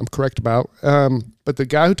of them I'm correct about. But the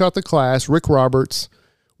guy who taught the class, Rick Roberts,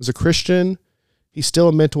 was a Christian. He's still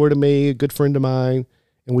a mentor to me, a good friend of mine.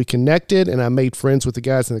 And we connected, and I made friends with the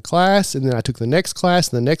guys in the class. And then I took the next class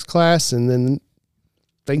and the next class, and then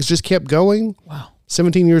things just kept going. Wow.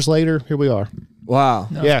 17 years later, here we are. Wow.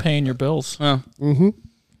 Now Yeah. it's paying your bills. Oh. Making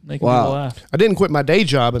Wow. people laugh. I didn't quit my day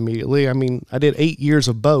job immediately. I mean, I did 8 years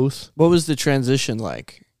of both. What was the transition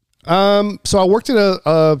like? So I worked at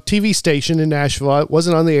a TV station in Nashville. I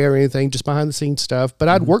wasn't on the air or anything, just behind the scenes stuff. But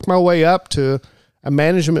I'd worked my way up to a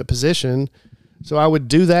management position. So I would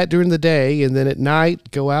do that during the day, and then at night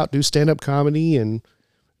go out, do stand-up comedy, and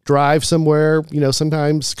drive somewhere,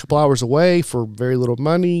 sometimes a couple hours away for very little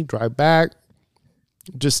money, drive back,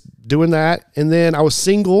 just doing that. And then I was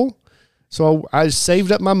single, so I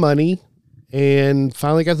saved up my money and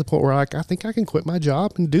finally got to the point where I think I can quit my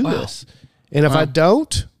job and do this. And if I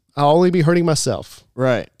don't, I'll only be hurting myself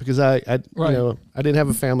Right. because I Right. I didn't have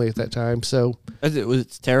a family at that time. So, Was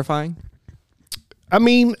it terrifying? I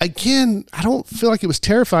mean, again, I don't feel like it was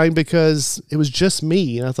terrifying because it was just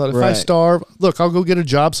me. And I thought, if I Right. starve, look, I'll go get a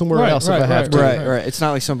job somewhere Right, else right, if I have right, to. Right, right. It's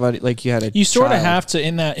not like somebody like you had a You sort of child. have to,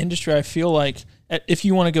 in that industry, I feel like, if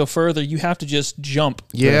you want to go further, you have to just jump.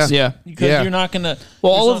 Yeah. Yeah. Because Yeah. you're not going to.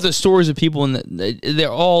 Well, all of the stories of people they're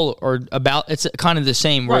all are about. It's kind of the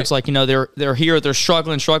same. Where Right. it's like they're here, they're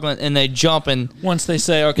struggling, and they jump and Once they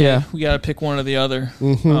say, okay, Yeah. we got to pick one or the other.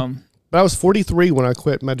 But I was 43 when I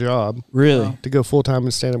quit my job Really? to go full time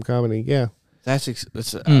in stand up comedy. Yeah. That's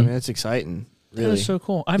I mean, that's exciting. That Really. is so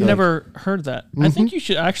cool. I've never heard that. I think you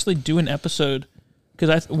should actually do an episode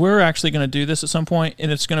because we're actually going to do this at some point,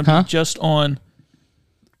 and it's going to be just on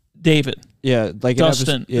David, Yeah, like an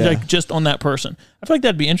Dustin, episode- yeah. like just on that person. I feel like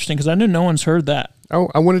that'd be interesting because I know no one's heard that.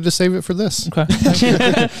 I wanted to save it for this. Okay.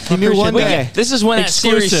 you knew one appreciate day. this is when that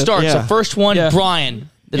series Exclusive. starts. Yeah. The first one, Yeah. Brian.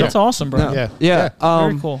 That's awesome, bro. No. Yeah. Yeah.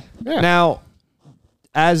 Very cool. Yeah. Now,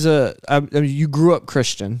 as you grew up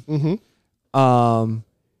Christian. Mm-hmm.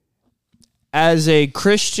 As a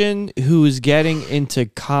Christian who is getting into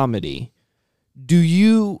comedy, do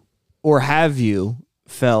you or have you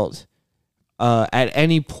felt at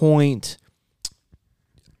any point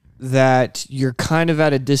that you're kind of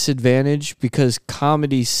at a disadvantage because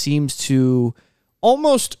comedy seems to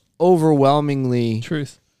almost overwhelmingly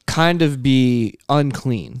truth kind of be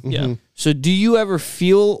unclean. Yeah. So do you ever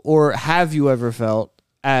feel, or have you ever felt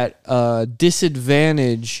at a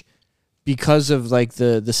disadvantage because of like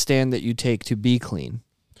the stand that you take to be clean?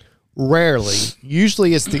 Rarely.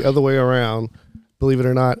 Usually it's the other way around. Believe it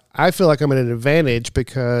or not, I feel like I'm at an advantage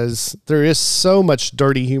because there is so much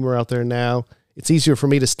dirty humor out there now. It's easier for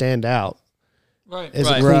me to stand out as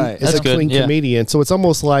a clean comedian. So it's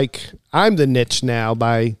almost like I'm the niche now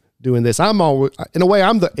by doing this. I'm always, in a way,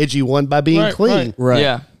 I'm the edgy one by being clean. Right.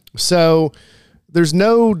 Yeah. So there's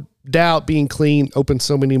no doubt being clean opens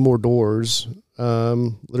so many more doors.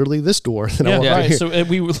 Literally this door that I want right here. So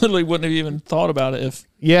we literally wouldn't have even thought about it if.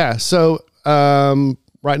 Yeah. So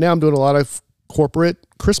right now I'm doing a lot of corporate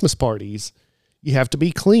Christmas parties. You have to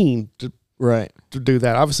be clean to do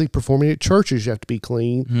that. Obviously, performing at churches, you have to be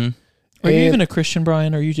clean. Mm-hmm. Are you even a Christian,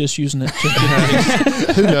 Brian? Or are you just using it?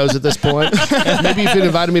 Who knows at this point? Maybe you've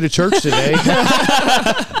invited me to church today.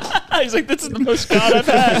 He's like, this is the most God I've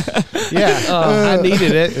had. Yeah, I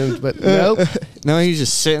needed it, but nope. No, he's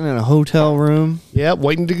just sitting in a hotel room. Yeah,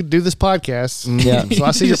 waiting to do this podcast. Yeah. So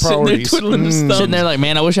I see your priorities. Sitting there like,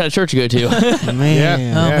 man, I wish I had a church to go to.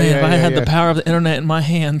 Man. If I had the power of the internet in my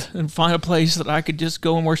hand and find a place that I could just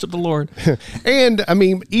go and worship the Lord. And I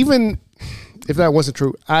mean, even if that wasn't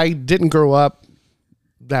true, I didn't grow up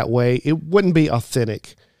that way. It wouldn't be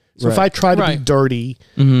authentic. So if I tried to be dirty,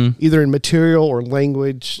 either in material or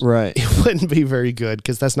language, it wouldn't be very good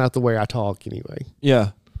because that's not the way I talk anyway.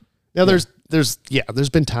 Yeah. Now there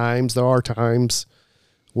are times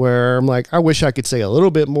where I'm like, I wish I could say a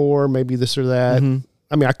little bit more, maybe this or that.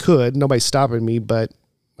 I mean, I could. Nobody's stopping me, but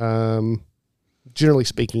generally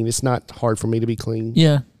speaking, it's not hard for me to be clean.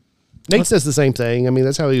 Yeah. Nate says the same thing. I mean,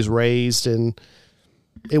 that's how he was raised, and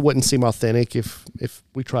it wouldn't seem authentic if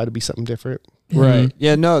we try to be something different. Right.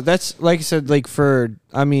 Yeah, no, that's like I said, like for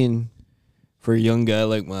a young guy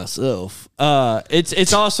like myself,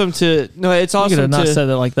 it's awesome to it's awesome you could have not said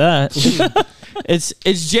it like that.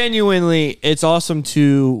 it's genuinely awesome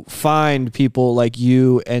to find people like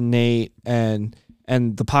you and Nate and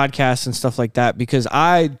the podcast and stuff like that, because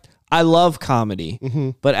I love comedy,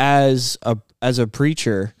 but as a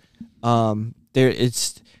preacher,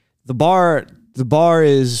 it's the bar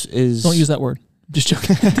is Don't use that word. Just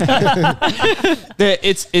joking.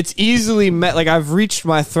 It's easily met. Like, I've reached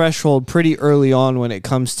my threshold pretty early on when it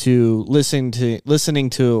comes to listening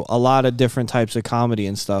to a lot of different types of comedy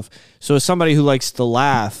and stuff. So as somebody who likes to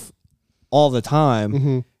laugh all the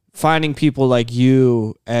time, finding people like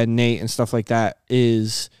you and Nate and stuff like that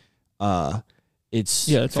is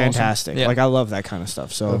it's fantastic. Awesome. Yeah. Like, I love that kind of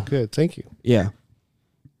stuff. So good. Thank you. Yeah.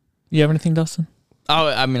 You have anything, Dustin?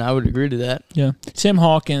 I mean, I would agree to that. Yeah. Tim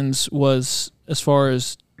Hawkins was, as far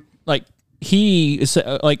as like, he is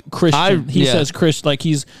like Christian. He says Christian, like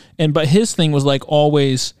but his thing was like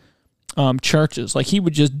always churches. Like, he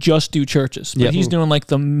would just do churches. But he's doing like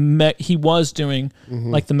he was doing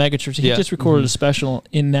like the mega church. He just recorded a special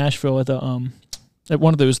in Nashville at the at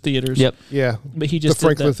one of those theaters. Yep. Yeah. But he just the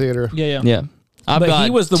Franklin Theater. Yeah. He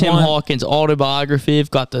was the Tim Hawkins autobiography. I've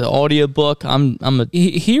got the audio book.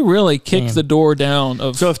 He really kicked the door down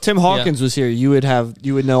of. So if Tim Hawkins was here, you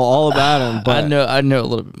would know all about him. But I know a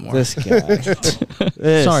little bit more. This guy.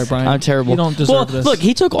 Sorry, Brian. I'm terrible. You don't deserve this. Look,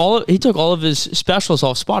 he took all of his specials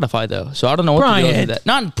off Spotify though, so I don't know what to do with that.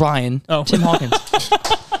 Not Brian. Oh, Tim Hawkins.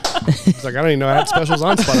 He's like, I don't even know I had specials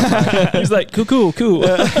on Spotify. He's like, cool.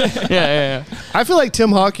 Yeah. I feel like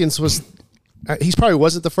Tim Hawkins was. He probably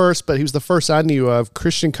wasn't the first, but he was the first I knew of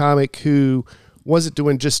Christian comic who wasn't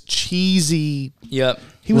doing just cheesy. Yep.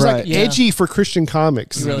 He was like edgy for Christian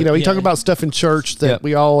comics. Really, he talked about stuff in church that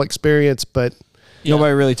we all experience, but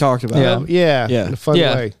nobody really talked about. Yeah. In a fun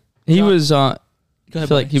way. He was. I ahead,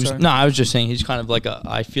 feel like he was. Sorry. No, I was just saying he's kind of like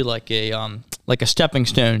I feel like a stepping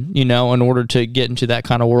stone, in order to get into that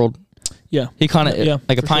kind of world. Yeah. He kind of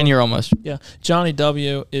like a pioneer almost. Yeah. Johnny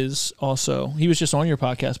W. is also, he was just on your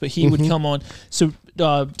podcast, but he would come on. So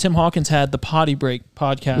Tim Hawkins had the Potty Break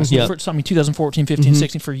podcast for 2014, 15,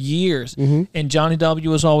 16 for years. And Johnny W.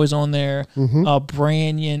 was always on there.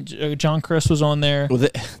 Branyan, John Chris was on there. Well,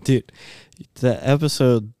 dude, the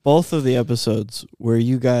episode, both of the episodes where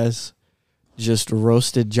you guys just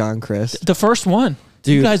roasted John Chris. The first one.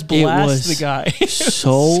 Dude, you guys blast the guy.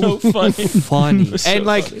 So funny. And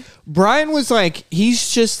like, funny. Brian was like,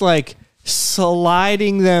 he's just like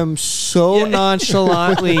sliding them so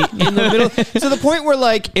nonchalantly in the middle, to the point where,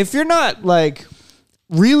 like, if you're not like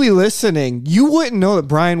really listening, you wouldn't know that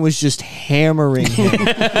Brian was just hammering him.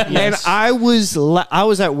 And I was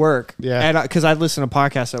at work, and because I listen to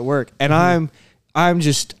podcasts at work, and I'm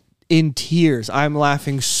just in tears. I'm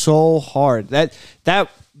laughing so hard.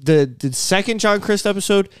 the second John Christ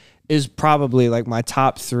episode is probably like my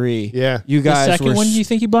top 3. Yeah. You guys the second one, you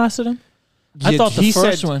think he blasted him? I thought the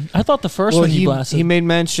first one. I thought the first one he blasted. He made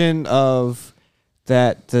mention of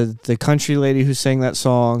that the country lady who sang that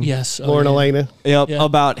song. Yes. Lauren Elena. Yep. Yeah.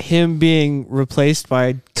 About him being replaced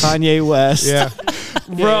by Kanye West. Yeah.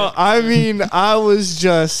 Bro, I mean, I was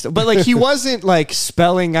just, but like he wasn't like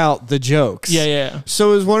spelling out the jokes. Yeah.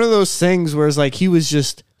 So it was one of those things where it's like he was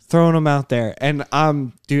just throwing them out there, and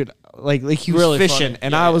dude, like he was really fishing, funny.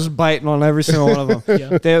 And I was biting on every single one of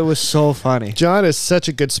them. That was so funny. John is such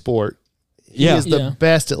a good sport. He is the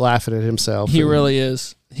best at laughing at himself. He really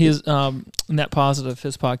is. He is Net Positive.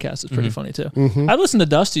 His podcast is pretty funny too. I listen to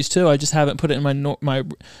Dusty's too. I just haven't put it in my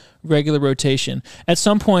regular rotation. At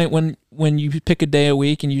some point, when you pick a day a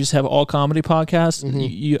week and you just have all comedy podcasts,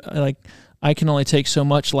 you like. I can only take so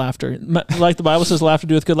much laughter. Like the Bible says, laughter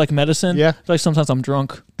doeth good like medicine. Yeah. Like sometimes I'm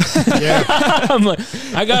drunk. Yeah. I'm like,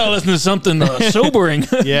 I gotta listen to something sobering.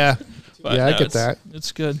 Yeah. But I get that.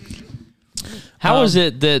 It's good. How is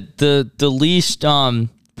it that the least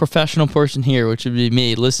professional person here, which would be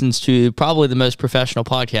me, listens to probably the most professional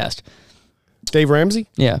podcast? Dave Ramsey?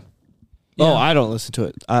 Yeah. Oh, I don't listen to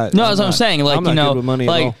it. No, that's what I'm saying. Like, I'm not good with money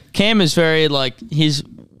like Cam is very like he's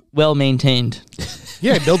well maintained.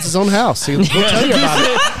 Yeah, he builds his own house. He'll tell you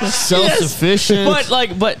about it. Self-sufficient.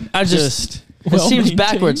 But I just it seems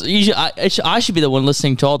backwards. Usually, I should be the one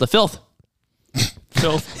listening to all the filth.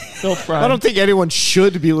 Filth. I don't think anyone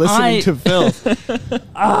should be listening to filth.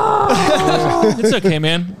 It's okay,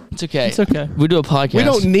 man. It's okay. It's okay. We do a podcast. We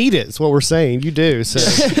don't need it. Is what we're saying. You do. So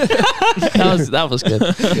that was good.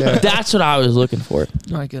 Yeah. That's what I was looking for.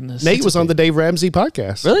 My goodness. Nate was on the Dave Ramsey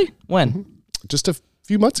podcast. Really? When? Just a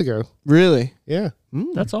few months ago. Really? Yeah.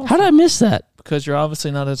 That's awesome. How did I miss that? Because you're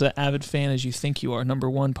obviously not as an avid fan as you think you are. Number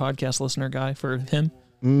one podcast listener guy for him.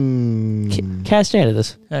 Can't stand it.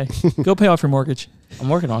 This. Hey, go pay off your mortgage. I'm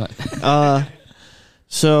working on it.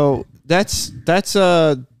 So that's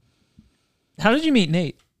How did you meet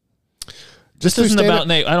Nate? Just this isn't about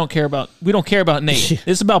Nate. We don't care about Nate.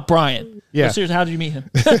 It's about Brian. Yeah. Seriously, how did you meet him?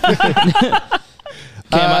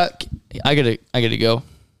 Cam, I gotta go.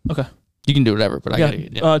 Okay. You can do whatever, but I gotta.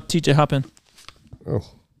 Yeah. TJ, hop in. Oh.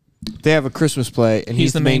 They have a Christmas play, and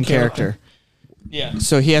he's the main character. Yeah.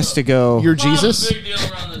 So he has to go. You're Jesus?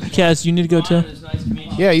 Kaz, you need to go too? Nice to meet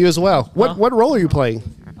you. Yeah, you as well. What role are you playing?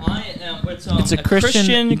 I am. It's a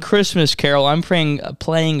Christian Christmas Carol. I'm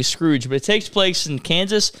playing Scrooge, but it takes place in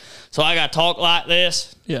Kansas, so I got to talk like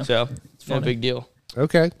this. Yeah. So it's no big deal.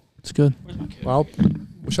 Okay. It's good. Well,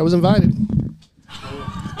 wish I was invited.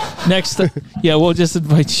 Next, we'll just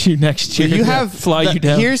invite you next year. You have fly you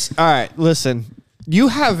down. All right. Listen, you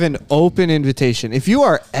have an open invitation. If you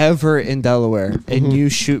are ever in Delaware and you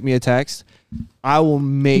shoot me a text, I will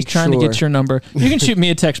make He's trying to get your number. You can shoot me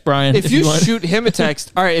a text, Brian. If you shoot him a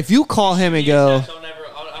text, all right. If you call him and go,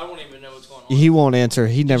 I won't even know what's going on. he won't answer.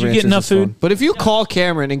 He never answers. Get enough his phone. food? But if you call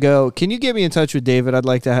Cameron and go, can you get me in touch with David? I'd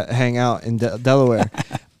like to hang out in Delaware.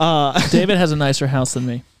 David has a nicer house than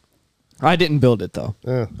me. I didn't build it though.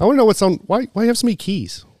 I want to know what's on. Why you have so many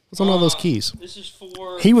keys? What's on all those keys? This is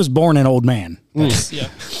for. He was born an old man. Yeah,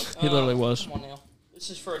 he literally was. Come on now. This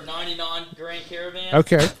is for a '99 Grand Caravan.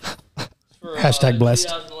 Okay. For, Hashtag blessed.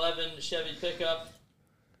 2011 Chevy pickup.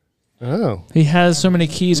 Oh. He has so many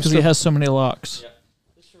keys because he has so many locks. Yeah.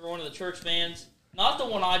 This is for one of the church vans. Not the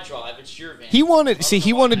one I drive. It's your van. He wanted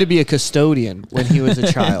to be a custodian when he was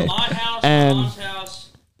a child. My house, and mom's house.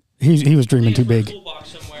 He was dreaming too big. A toolbox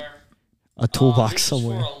somewhere. A toolbox this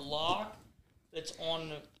somewhere. Is for a lock that's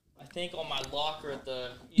on, I think, on my locker at the.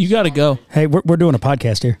 You got to go. Hey, we're doing a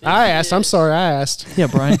podcast here. I asked. I'm sorry. I asked. Yeah,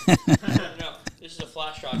 Brian. No, this is a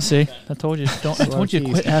flash drive. See, I told you. I told you to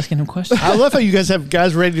quit asking him questions. I love how you guys have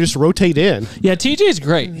guys ready to just rotate in. Yeah, TJ's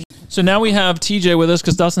great. So now we have TJ with us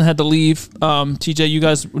because Dustin had to leave. TJ, you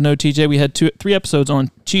guys know TJ. We had 3 episodes on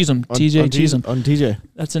Cheesem. TJ Cheesem. On TJ.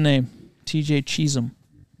 That's a name. TJ Cheesem.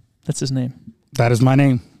 That's his name. That is my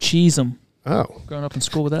name. Cheesem. Oh. Growing up in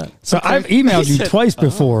school with that. So I've emailed you twice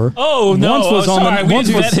before. Oh, no. Once was on sorry, the once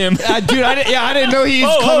we was met him. Dude, I didn't know he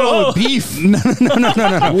was coming on with beef. no.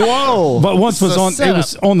 Whoa. But once was on it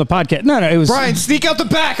was on the podcast. No, it was Brian, sneak out the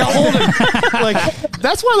back. I'll hold him. Like,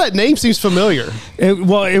 that's why that name seems familiar.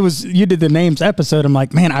 it was you did the names episode. I'm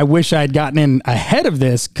like, man, I wish I had gotten in ahead of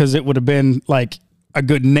this because it would have been like a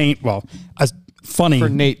good name. Well, funny For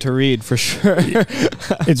Nate to read, for sure.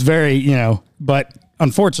 It's very, but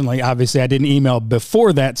unfortunately, obviously, I didn't email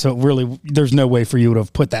before that, so really, there's no way for you to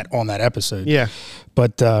have put that on that episode. Yeah.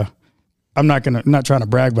 But I'm not trying to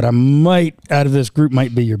brag, but I might, out of this group,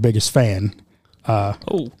 might be your biggest fan.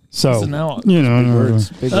 So, now, you know, Big words.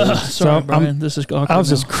 Big words. sorry, So, Brian. This is awkward I was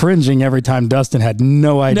now. just cringing every time Dustin had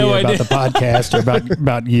no idea about the podcast or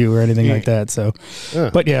about you or anything like that. So,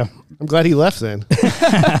 but yeah. I'm glad he left then.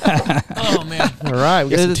 Oh man! All right, we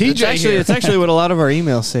got some TJ here. It's actually what a lot of our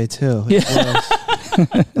emails say too. Yeah. So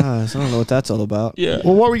I don't know what that's all about. Yeah.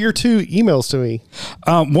 Well, what were your 2 emails to me?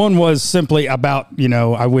 One was simply about,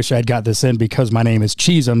 I wish I'd got this in because my name is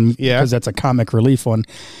Cheesem, because that's a comic relief one.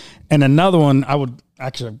 And another one, I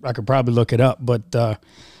could probably look it up, but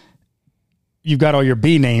you've got all your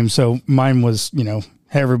B names. So mine was, hey,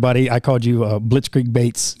 everybody, I called you Blitzkrieg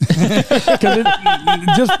Bates.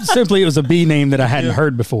 Because it was a B name that I hadn't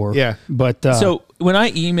heard before. Yeah. But So when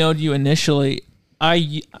I emailed you initially,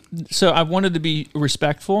 I wanted to be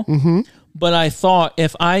respectful, but I thought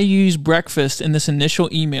if I use breakfast in this initial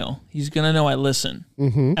email, he's gonna know I listen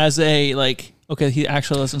as a okay, he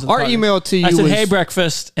actually listens to the Our podcast. email to you I said, was- hey,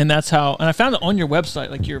 breakfast, and that's how. And I found it on your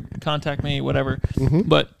website, like your contact me, whatever.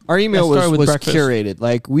 But Our email I started was with breakfast. curated.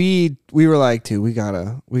 Like we were like, dude, we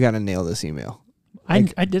gotta nail this email. I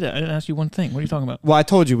did it. I didn't ask you one thing. What are you talking about? Well, I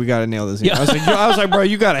told you we gotta nail this email. Yeah. I was like, bro,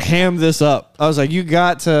 you gotta ham this up. I was like, you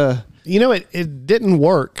got to. It didn't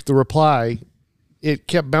work, the reply. It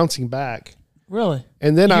kept bouncing back. Really?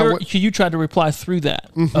 And then you tried to reply through that.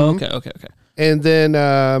 Oh, okay. And then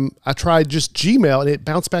I tried just Gmail, and it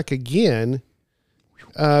bounced back again.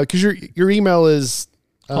 Because your email is...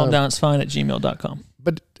 Calm down, it's fine at gmail.com.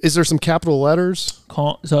 But is there some capital letters?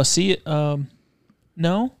 So I see it.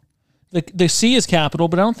 No. The C is capital,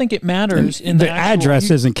 but I don't think it matters in the actual,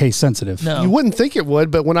 address isn't case sensitive. No. You wouldn't think it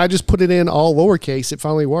would, but when I just put it in all lowercase, it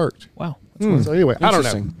finally worked. Wow. So anyway, I don't know.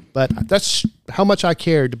 Interesting. But that's how much I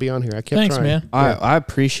cared to be on here. I kept Thanks, trying. man. I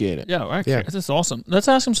appreciate it. Yeah, Yeah. this is awesome. Let's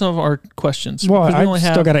ask him some of our questions. Well, because we I only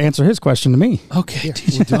still got to answer his question to me. Okay.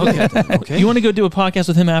 Okay. You want to go do a podcast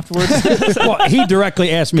with him afterwards? Well, he directly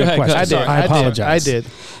asked me Go a ahead, go question. ahead. I apologize. I did.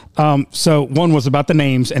 So one was about the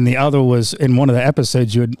names, and the other was in one of the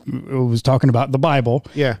episodes was talking about the Bible.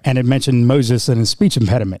 Yeah. And it mentioned Moses and his speech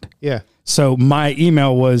impediment. Yeah. So my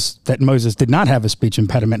email was that Moses did not have a speech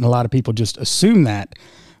impediment, and a lot of people just assume that.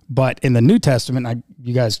 But in the New Testament,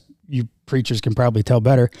 you preachers can probably tell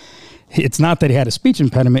better. It's not that he had a speech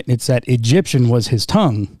impediment. It's that Egyptian was his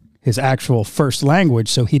tongue, his actual first language.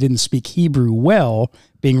 So he didn't speak Hebrew well,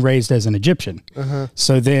 being raised as an Egyptian.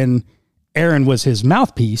 So then Aaron was his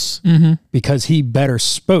mouthpiece because he better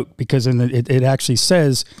spoke, because it actually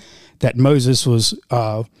says that Moses was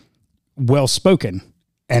well spoken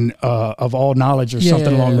and of all knowledge or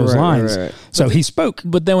something along those lines. Right. So he spoke.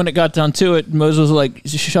 But then when it got down to it, Moses was like,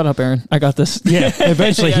 shut up, Aaron. I got this. Yeah,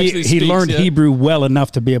 eventually He he actually speaks, learned yeah. Hebrew well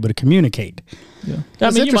enough to be able to communicate. Yeah. I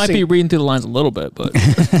That's mean, you might be interesting. reading through the lines a little bit, but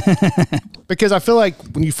Because I feel like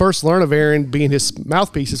when you first learn of Aaron being his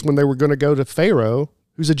mouthpiece is when they were going to go to Pharaoh,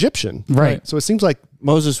 who's Egyptian. Right. So it seems like,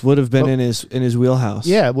 Moses would have been in his wheelhouse.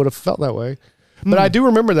 yeah, it would have felt that way. But I do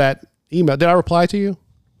remember that email. Did I reply to you?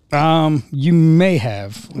 You may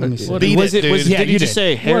have. Let me see. Beat Was it, it? Was, dude. Yeah, did you you just did.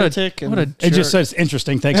 say heretic? what a It just says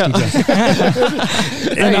interesting. Thanks,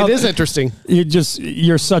 TJ. Hey, it is interesting.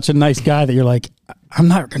 You're such a nice guy that you're like, I'm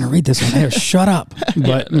not going to read this on air. Shut up.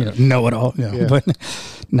 But know it all. Yeah. But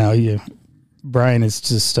no, Brian is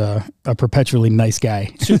just a perpetually nice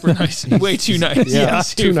guy. super nice. Way too nice. Yeah,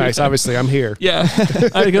 Super too nice. Obviously, I'm here. Yeah.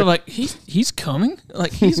 I go like, he's coming?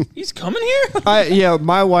 Like, he's coming here?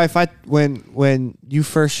 My wife. When you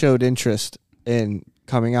first showed interest in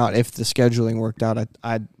coming out, if the scheduling worked out,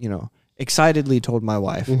 I excitedly told my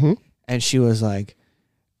wife, and she was like,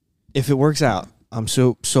 "If it works out, I'm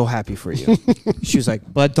so happy for you." She was like,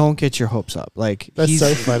 "But don't get your hopes up. Like, That's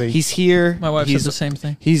so funny. He's here. My wife he's, said the same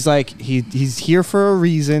thing. He's like he's here for a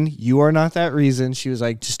reason. You are not that reason." She was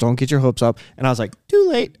like, "Just don't get your hopes up." And I was like, "Too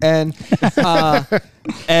late." And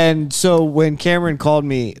and so when Cameron called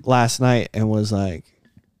me last night and was like,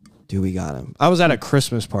 "Dude, we got him." I was at a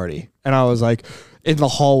Christmas party and I was like in the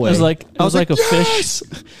hallway. I was like a "Yes!"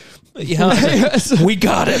 fish. Yeah, I was like, we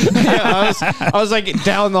got him. Yeah, I was like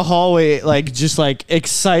down the hallway, like just like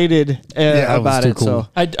excited that was about too it. cool.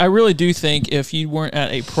 So I really do think if you weren't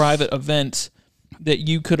at a private event, that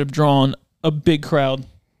you could have drawn a big crowd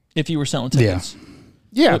if you were selling tickets.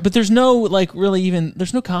 Yeah. But there's no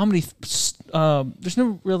there's no comedy. There's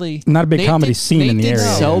no really Not a big Nate comedy did- scene Nate in the did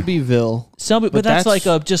area. Selbyville, Selby, but that's like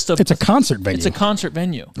just a. It's a concert venue. It's a concert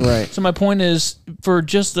venue. right? So my point is, for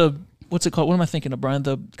just what's it called? What am I thinking of, Brian?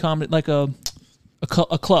 The comedy, like a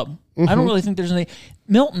club. I don't really think there's any.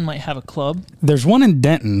 Milton might have a club. There's one in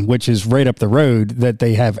Denton, which is right up the road, that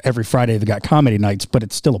they have every Friday. They got comedy nights, but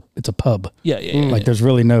it's a pub. Yeah. Like there's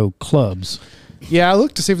really no clubs. Yeah, I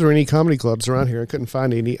looked to see if there were any comedy clubs around here. I couldn't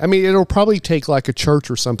find any. I mean, it'll probably take like a church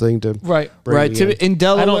or something to right. In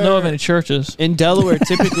Delaware, I don't know of any churches. In Delaware,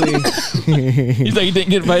 typically, he's like, you didn't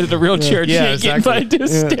get invited to real church. Yeah, you didn't get invited to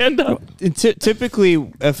stand up.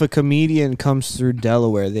 Typically, if a comedian comes through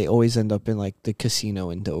Delaware, they always end up in like the casino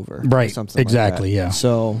in Dover, right? Or something Exactly. Like that. Yeah.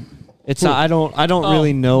 So it's not, I don't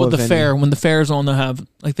really know. With of the any. fair, when the fair's on, they have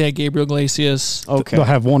Gabriel Iglesias. Okay, They'll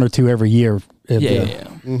have 1 or 2 every year. Yeah.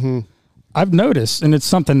 Mm-hmm. I've noticed, and it's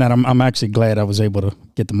something that I'm actually glad I was able to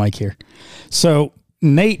get the mic here. So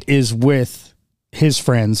Nate is with his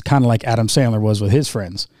friends, kind of like Adam Sandler was with his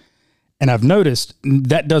friends. And I've noticed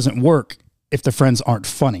that doesn't work if the friends aren't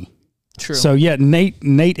funny. True. So yeah,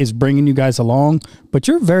 Nate is bringing you guys along, but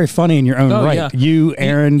you're very funny in your own right. Yeah. You,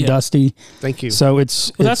 Aaron, Dusty. Thank you. So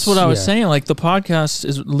that's what I was saying. Like the podcast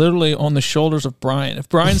is literally on the shoulders of Brian. If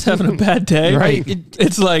Brian's having a bad day, right.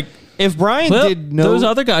 It's like, if Brian did know, those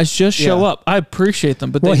other guys just show up. I appreciate them,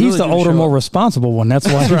 but he's the really older, more responsible one. That's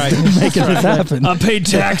why he's making this happen. I paid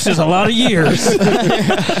taxes a lot of years,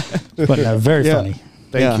 but very funny.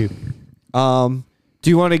 Thank you. Do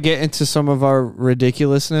you want to get into some of our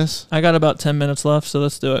ridiculousness? I got about 10 minutes left, so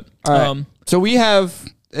let's do it. All right. So we have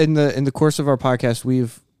in the course of our podcast,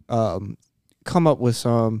 we've come up with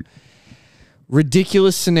some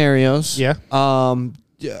ridiculous scenarios. Yeah.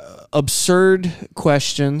 Absurd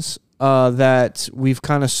questions that we've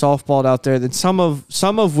kind of softballed out there. That some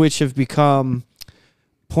of which have become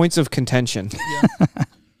points of contention.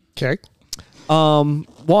 Okay.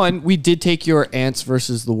 One, we did take your ants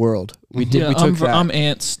versus the world. We did. We took that. I'm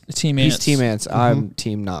ants. Team ants. He's team ants. I'm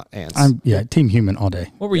team not ants. I'm team human all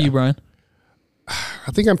day. What were you, Brian?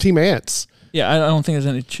 I think I'm team ants. Yeah, I don't think there's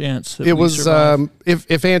any chance. That it we was survive.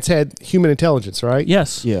 if ants had human intelligence, right?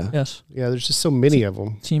 Yes. Yeah. Yes. Yeah. There's just so many of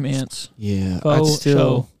them. Team ants. Yeah.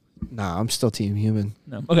 I'm still team human.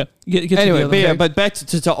 No. Okay. Get Anyway, but back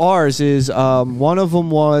to ours is one of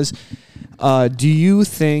them was, do you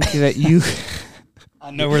think that you? I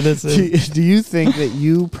know where this is. Do you think that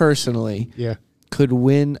you personally could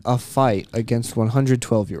win a fight against 100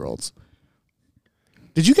 12-year-olds?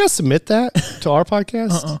 Did you guys submit that to our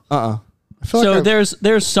podcast? So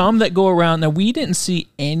there's some that go around. Now, we didn't see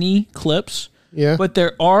any clips. Yeah. But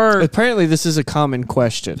there are... Apparently, this is a common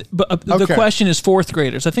question. But the question is fourth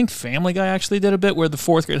graders. I think Family Guy actually did a bit where the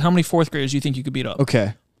fourth grade... How many fourth graders do you think you could beat up?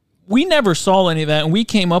 Okay. We never saw any of that, and we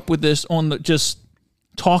came up with this on just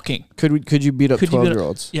talking. Could you beat up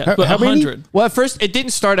 12-year-olds? Yeah, but 100. Well, at first, it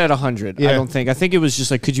didn't start at 100, I don't think. I think it was just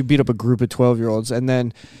like, could you beat up a group of 12-year-olds? And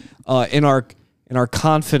then in our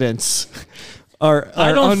confidence...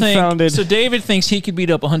 I don't unfounded... think... So David thinks he could beat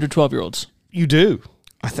up 112-year-olds. You do.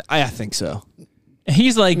 I think so. And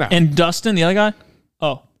he's like, and Dustin, the other guy,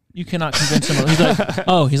 you cannot convince him.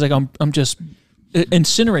 He's like, I'm just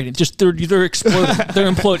incinerating. Just they're exploding.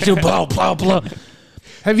 They're imploding. Blah, blah, blah.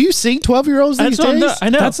 Have you seen 12-year-olds these days? I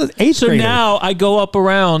know. That's an 8th So grader. now I go up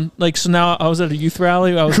around, now I was at a youth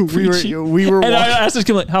rally. I was preaching. we were and watching. I asked this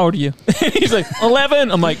kid, like, how old are you? He's like,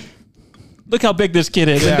 11. I'm like, look how big this kid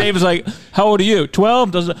is. And Dave was like, how old are you?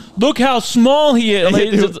 12? Look how small he is.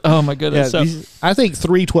 Like, oh, my goodness. Yeah, I think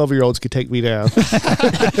 3 12-year-olds could take me down.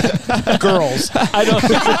 Girls. I don't.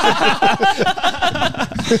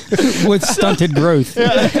 With stunted growth. We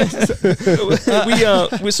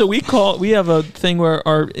have a thing where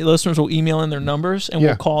our listeners will email in their numbers and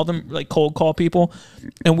we'll call them, like cold call people.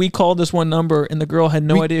 And we called this one number and the girl had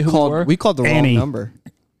no idea who we were. We called the Annie. wrong number.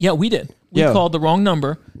 Yeah, we did. We called the wrong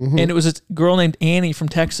number, and it was a girl named Annie from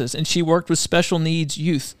Texas, and she worked with special needs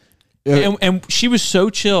youth. And she was so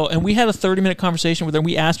chill, and we had a 30-minute conversation with her, and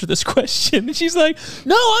we asked her this question, and she's like,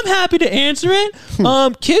 no, I'm happy to answer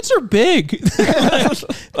it. Kids are big.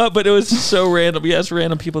 But it was so random. We asked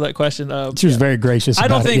random people that question. She was very gracious I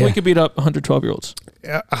don't about think it, we could beat up 112-year-olds.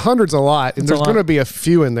 100's a lot, and there's going to be a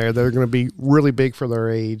few in there that are going to be really big for their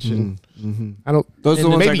age. And I don't. Those are the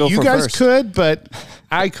ones maybe I go you for guys first. could, but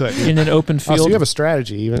I couldn't. In an open Oh, field. so you have a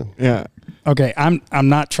strategy, even. Yeah. Okay, I'm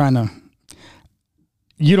not trying to.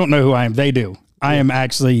 You don't know who I am. They do. I am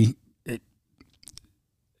actually,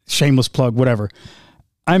 shameless plug, whatever.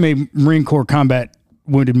 I'm a Marine Corps combat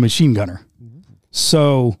wounded machine gunner.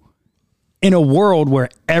 So in a world where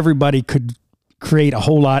everybody could create a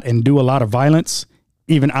whole lot and do a lot of violence,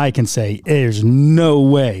 even I can say there's no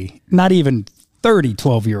way, not even 30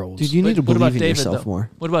 12-year-olds. Dude, you need to What about believe in David, yourself though?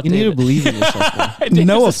 more. What about you David? need to believe in yourself more. David's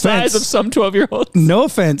No the size offense. of some 12-year-olds. No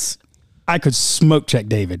offense, I could smoke check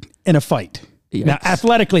David in a fight. Yikes. Now,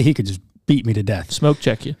 athletically, he could just beat me to death. Smoke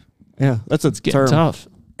check you. Yeah, that's a Getting term. tough.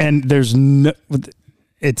 And there's no,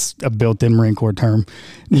 it's a built-in Marine Corps term.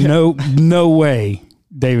 No way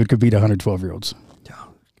David could beat 112-year-olds.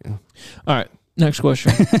 All right. Next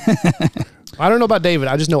question. I don't know about David.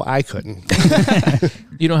 I just know I couldn't.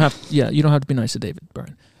 You don't have to be nice to David,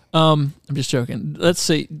 Brian. I'm just joking. Let's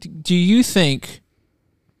see. Do you think?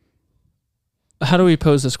 How do we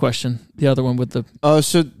pose this question? The other one with the. Oh,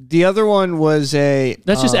 so the other one was a.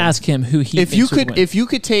 Let's just ask him who he. If you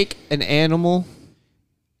could take an animal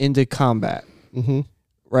into combat,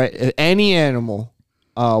 right? Any animal,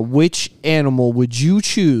 which animal would you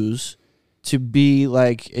choose to be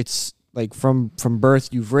like? It's like from birth.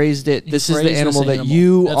 You've raised it. This is the animal that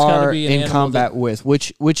you are in combat with.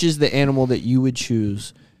 Which is the animal that you would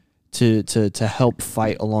choose to help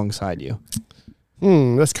fight alongside you?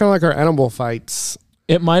 That's kind of like our animal fights.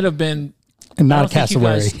 It might have been not a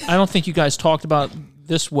cassowary. I don't think you guys talked about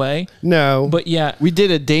this way. No, but yeah, we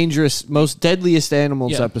did a dangerous, most deadliest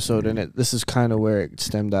animals episode in it. This is kind of where it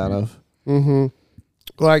stemmed out of.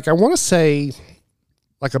 Like I want to say,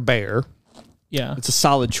 like a bear. Yeah, it's a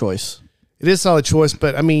solid choice. It is a solid choice,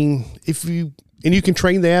 but I mean, if you can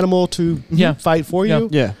train the animal to fight for you.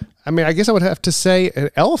 Yeah. I mean, I guess I would have to say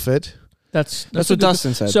an elephant. That's what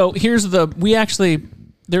Dustin said. So here's we're actually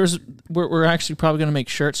probably going to make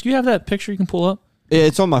shirts. Do you have that picture you can pull up?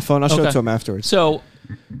 It's on my phone. I'll show it to him afterwards. So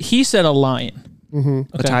he said a lion. Okay.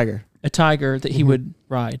 A tiger. A tiger that he would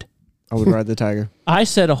ride. I would ride the tiger. I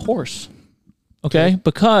said a horse. Okay?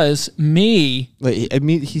 Because me... Wait,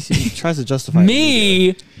 he tries to justify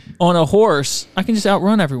me on a horse, I can just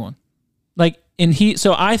outrun everyone.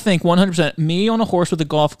 So I think 100% me on a horse with a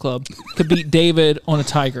golf club could beat David on a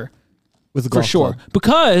tiger. With a golf club.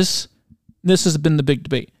 Because this has been the big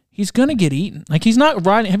debate. He's going to get eaten. Like, he's not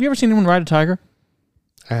riding. Have you ever seen anyone ride a tiger?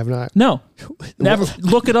 I have not. No. Never.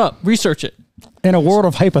 Look it up. Research it. In a world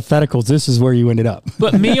of hypotheticals, this is where you ended up.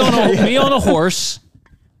 But me on a horse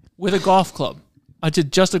with a golf club. I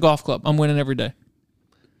did just a golf club. I'm winning every day.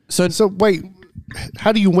 So wait,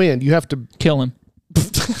 how do you win? You have to kill him.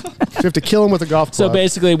 You have to kill him with a golf club. So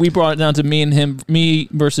basically, we brought it down to me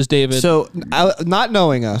versus David. So not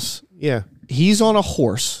knowing us, he's on a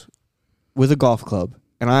horse with a golf club,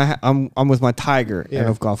 and I'm with my tiger and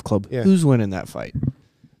a golf club. Yeah. Who's winning that fight?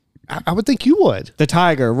 I would think you would. The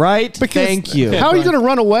tiger, right? Because thank you. How are you going to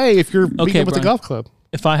run away if you're beating with a golf club?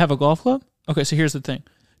 If I have a golf club? Okay, so here's the thing.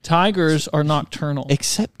 Tigers are nocturnal.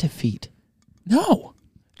 Except defeat. No.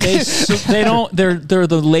 They don't. They're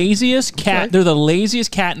the laziest cat. Okay. They're the laziest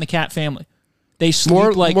cat in the cat family. They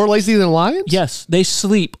sleep more lazy than lions. Yes, they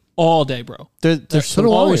sleep all day, bro. They're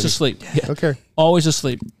always asleep. Yeah. Okay, always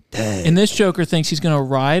asleep. Dang. And this Joker thinks he's gonna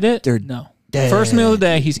ride it. No. Dang. First meal of the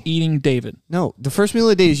day, he's eating David. No, the first meal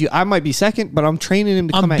of the day is you. I might be second, but I'm training him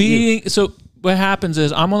to come at you. So what happens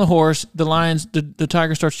is I'm on the horse. The the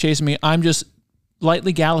tiger starts chasing me. I'm just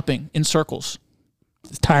lightly galloping in circles.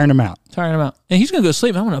 Tiring him out. And he's going to go to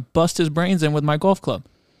sleep. I'm going to bust his brains in with my golf club.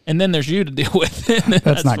 And then there's you to deal with.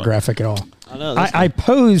 That's not fun. Graphic at all. I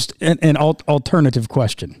posed an alternative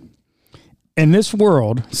question. In this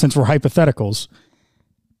world, since we're hypotheticals,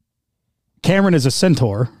 Cameron is a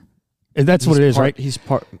centaur. That's what it is, right? He's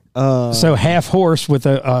part. So half horse with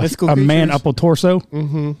a man up a torso.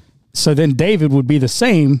 Mm-hmm. So then David would be the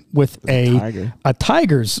same with a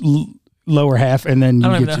tiger's lower half, and then I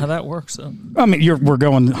don't even know how that works, though. I mean, we're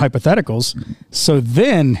going hypotheticals. So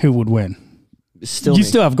then, who would win? You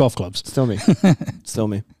still have golf clubs. Still me. Still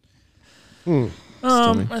me.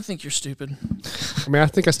 I think you're stupid. I mean, I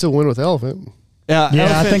think I still win with elephant. Yeah,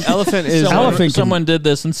 I think elephant is. Someone did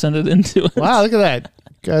this and sent it into it. Wow, look at that!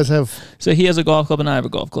 You guys have. So he has a golf club and I have a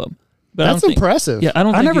golf club. But that's impressive. Yeah,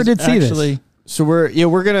 I never did see this. So we're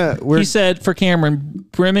He said for Cameron,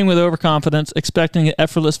 brimming with overconfidence, expecting an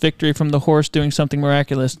effortless victory from the horse doing something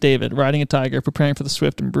miraculous. David, riding a tiger, preparing for the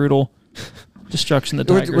swift and brutal destruction the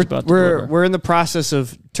tiger is about to deliver. We're in the process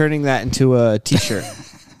of turning that into a T-shirt.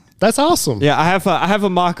 That's awesome. Yeah, I have a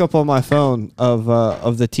mock-up on my phone of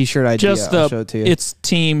the T-shirt idea. I'll show it to you. It's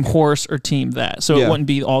team horse or team that, so it wouldn't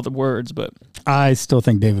be all the words, but I still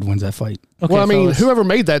think David wins that fight. Okay, well, I mean, whoever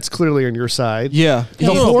made that's clearly on your side. Yeah,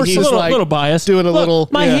 the horse is a little biased. Doing a little.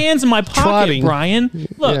 My hands in my pocket, trotting. Brian.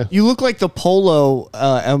 Look, you look like the polo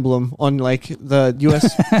emblem on like the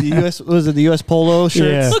US. Was it the US polo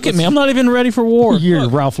shirt? Yeah. Look at me. I'm not even ready for war. You're a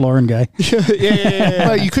Ralph Lauren guy. Yeah.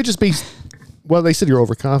 Well, you could just be. Well, they said you're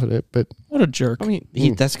overconfident, but what a jerk. I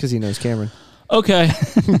mean, that's because he knows Cameron. Okay.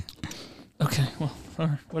 Okay. Well, all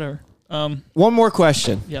right, whatever. One more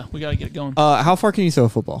question. Yeah, we got to get it going. How far can you throw a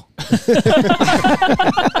football?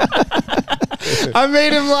 I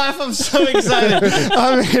made him laugh. I'm so excited.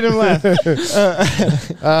 I made him laugh.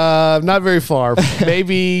 Not very far.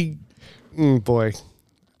 Maybe, boy.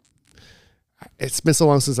 It's been so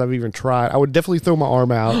long since I've even tried. I would definitely throw my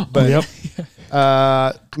arm out, but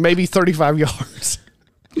maybe 35 yards.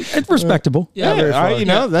 It's respectable. That's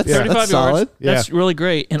 35 that's solid. yards. That's really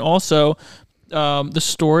great. And also, the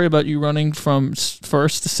story about you running from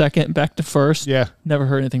first to second back to first. Yeah. Never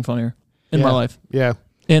heard anything funnier in my life. Yeah.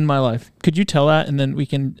 In my life. Could you tell that, and then we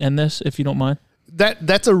can end this if you don't mind?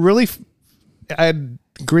 That's a really, I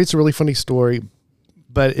agree. It's a really funny story,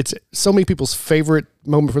 but it's so many people's favorite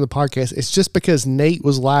moment from the podcast. It's just because Nate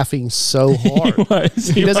was laughing so hard.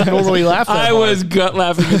 He doesn't normally laugh that hard. I was gut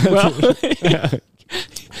laughing as well.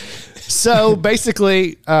 So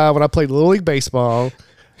basically, when I played Little League Baseball,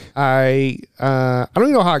 I don't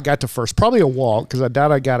even know how I got to first. Probably a walk because I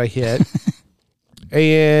doubt I got a hit.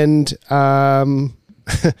 And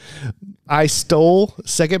I stole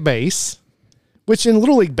second base, which in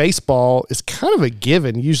Little League Baseball is kind of a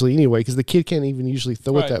given usually anyway, because the kid can't even usually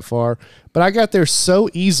throw it that far. But I got there so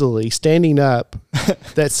easily standing up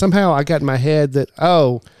that somehow I got in my head that,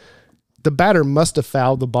 the batter must have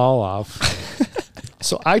fouled the ball off.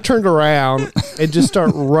 So I turned around and just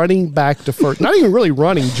start running back to first. Not even really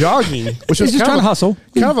running, jogging, which was just trying to hustle.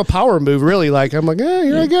 Kind of a power move, really. Like, I'm like,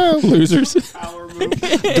 here I go. Losers. Power move.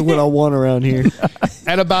 Do what I want around here.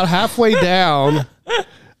 And about halfway down,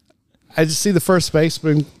 I just see the first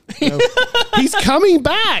baseman. He's coming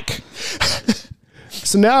back.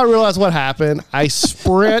 So now I realize what happened. I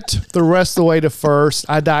sprint the rest of the way to first.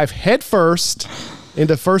 I dive head first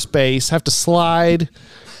into first base, have to slide,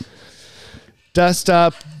 dust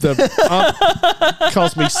up. The ump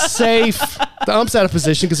calls me safe. The ump's out of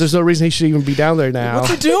position because there's no reason he should even be down there now.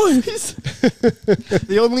 What's he doing?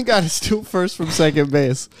 The only guy to steal first from second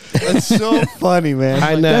base. That's so funny, man.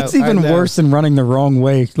 I know. That's even worse than running the wrong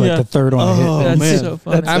way, like the third on a hit. That's man. so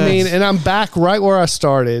funny. I mean, and I'm back right where I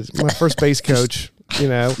started. My first base coach,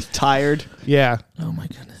 Tired. Yeah. Oh my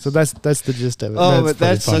goodness. So that's the gist of it. Oh, That's but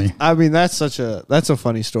that's pretty funny. that's a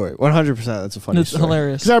funny story. 100%. That's a funny It's story.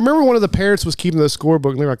 hilarious. Because I remember one of the parents was keeping the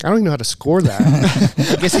scorebook, and they were like, I don't even know how to score that.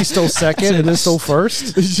 I guess he stole second and then stole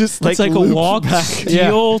first. It's just It's like a walk,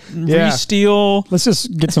 steal, Yeah. re-steal. Let's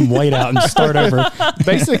just get some white out and start over.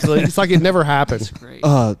 Basically, it's like it never happened. Great.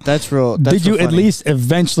 That's real. Did you real at funny. least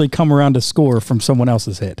eventually come around to score from someone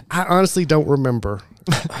else's hit? I honestly don't remember.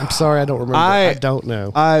 I'm sorry, I don't remember. I don't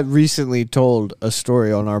know. I recently told a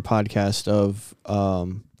story on our podcast of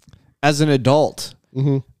as an adult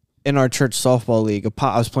in our church softball league,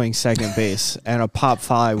 I was playing second base and a pop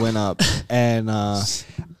fly went up and I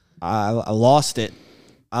lost it.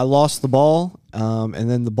 I lost the ball and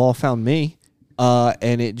then the ball found me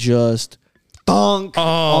and it just thunk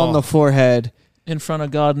on the forehead. In front of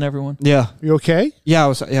God and everyone. Yeah. You okay?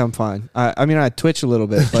 Yeah, I'm fine. I mean, I twitch a little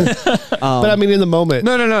bit, but But I mean, in the moment.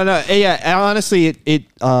 no. Yeah, honestly,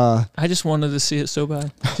 I just wanted to see it so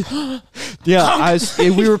bad. yeah,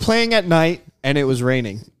 we were playing at night and it was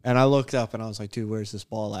raining, and I looked up and I was like, dude, where's this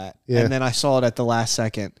ball at? Yeah. And then I saw it at the last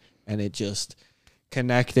second, and it just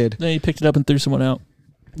connected. Then he picked it up and threw someone out.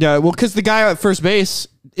 Yeah, well, because the guy at first base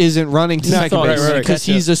isn't running to No, second right, base right, because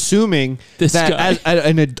right. he's assuming This that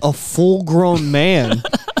guy. a full-grown man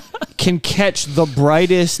can catch the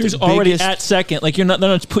brightest, He was already biggest- at second. Like, they're not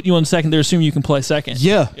putting you on second. They're assuming you can play second.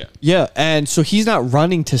 Yeah. And so he's not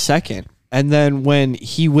running to second. And then when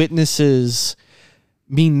he witnesses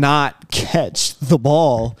me not catch the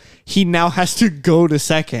ball, he now has to go to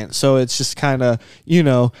second. So it's just kind of,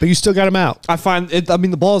 But you still got him out. I find it, the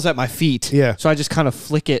ball's at my feet. Yeah. So I just kind of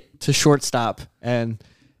flick it to shortstop and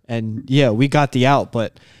yeah, we got the out,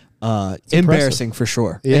 but embarrassing for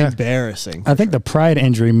sure. Yeah. Embarrassing. I think the pride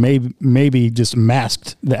injury maybe just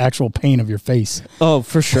masked the actual pain of your face. Oh,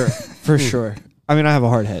 for sure. For sure. I mean, I have a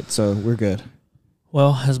hard head, so we're good.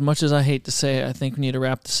 Well, as much as I hate to say it, I think we need to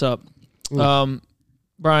wrap this up.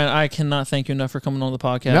 Brian, I cannot thank you enough for coming on the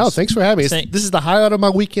podcast. No, thanks for having me. This is the highlight of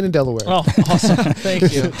my weekend in Delaware. Oh, awesome. Thank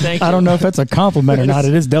you. Thank you. I don't know if that's a compliment or not.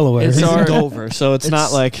 It is Delaware. It's He's our- in Dover, so it's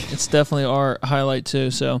not like... It's definitely our highlight,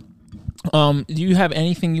 too. So, do you have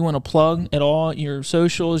anything you want to plug at all? Your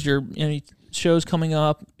socials, any shows coming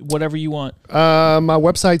up, whatever you want. My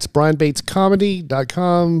website's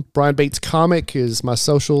brianbatescomedy.com. Brian Bates Comic is my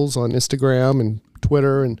socials on Instagram and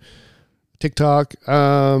Twitter and TikTok.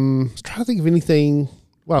 I was trying to think of anything.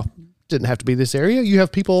 Well, didn't have to be this area. You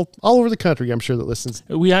have people all over the country, I'm sure, that listens.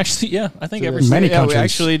 We actually, I think every Many state, countries. we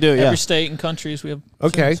actually do, yeah. every state and countries we have.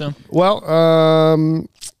 Okay. So, Well,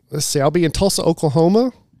 let's see. I'll be in Tulsa,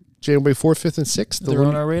 Oklahoma, January 4th, 5th, and 6th. The they're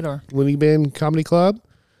on our radar. Looney Bin Comedy Club.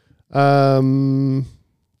 And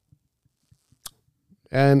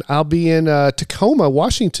I'll be in Tacoma,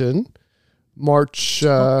 Washington, March We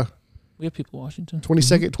have people in Washington.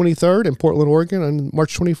 22nd, 23rd, and Portland, Oregon on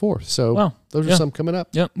March 24th. So Wow. those are Yeah. some coming up.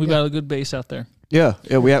 Yep, we got a good base out there. Yeah,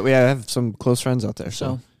 we have some close friends out there.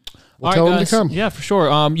 So we'll tell him to come. Yeah, for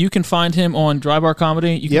sure. You can find him on Dry Bar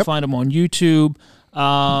Comedy. You can find him on YouTube.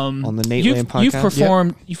 On the Nate Land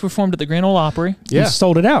podcast. You've performed at the Grand Ole Opry. Yeah,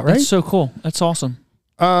 sold it out, right? That's so cool. That's awesome.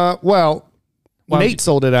 Well, Nate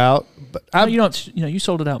sold it out, but you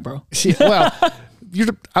sold it out, bro. Well,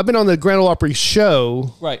 I've been on the Grand Ole Opry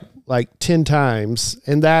show, right, like 10 times,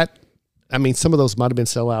 and some of those might have been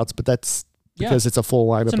sellouts, but that's because it's a full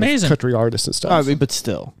lineup of country artists and stuff. But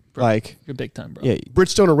still, bro, you're big time, bro. Yeah,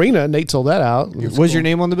 Bridgestone Arena, Nate sold that out. Was your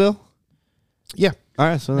name on the bill? Yeah. All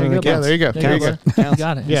right, so there you go. There you go. You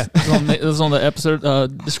got it. Yeah. It was on the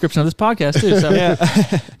episode description of this podcast too. So.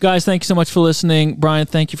 Guys, thank you so much for listening. Brian,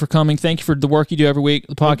 thank you for coming. Thank you for the work you do every week.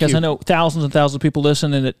 The podcast. I know thousands and thousands of people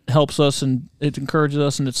listen, and it helps us, and it encourages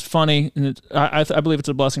us, and it's funny, and I believe it's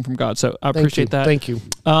a blessing from God. So I appreciate that. Thank you.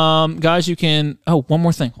 Guys, you can. Oh, one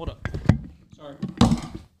more thing. Hold up. Sorry.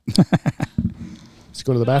 Let's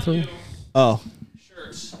go to the bathroom. Oh.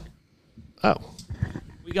 Shirts. Oh.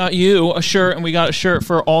 We got you a shirt, and we got a shirt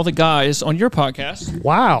for all the guys on your podcast.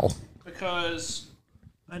 Wow. Because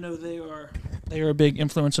I know they are a big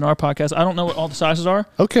influence in our podcast. I don't know what all the sizes are.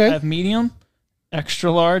 Okay. I have medium, extra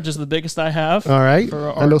large is the biggest I have. All right.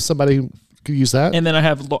 I know somebody who could use that. And then I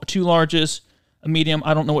have 2 larges, a medium.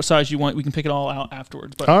 I don't know what size you want. We can pick it all out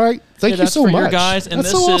afterwards. But all right. Thank you so much. Your guys, and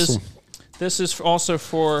that's so awesome. This is also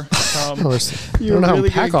for. I don't know how to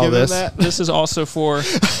pack all this. This is also for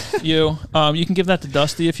you. You can give that to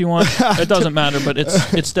Dusty if you want. It doesn't matter, but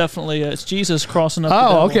it's definitely it's Jesus crossing up. Oh, the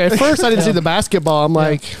devil. okay. At first, I didn't see the basketball. I'm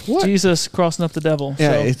like, what? Jesus crossing up the devil.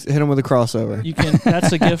 Yeah, hit him with a crossover. You can.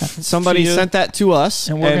 That's a gift. Somebody sent that to us,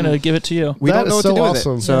 and we're gonna give it to you. We don't know what to do with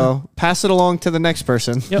it, so pass it along to the next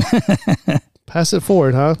person. Yep. Pass it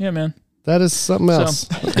forward, huh? Yeah, man. That is something else.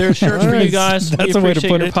 So, there's shirts for you guys. That's a way to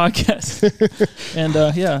put your it. Podcast. And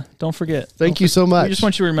don't forget. Thank you so much. We just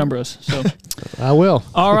want you to remember us. So I will.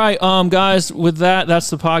 All right, guys. With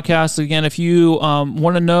that's the podcast. Again, if you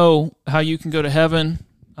want to know how you can go to heaven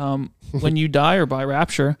when you die or by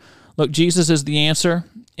rapture, look, Jesus is the answer,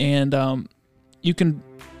 and you can.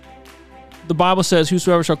 The Bible says,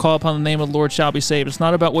 "Whosoever shall call upon the name of the Lord shall be saved." It's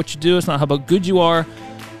not about what you do. It's not how about good you are,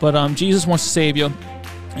 but Jesus wants to save you.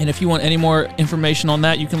 And if you want any more information on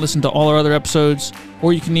that, you can listen to all our other episodes,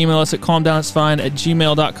 or you can email us at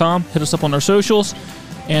calmdownitsfine@gmail.com. Hit us up on our socials,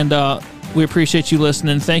 and we appreciate you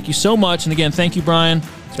listening. Thank you so much. And again, thank you, Brian.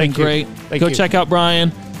 It's been great. Go check out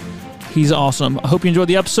Brian. He's awesome. I hope you enjoyed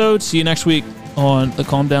the episode. See you next week on the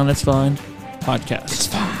Calm Down It's Fine podcast. It's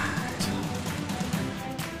fine.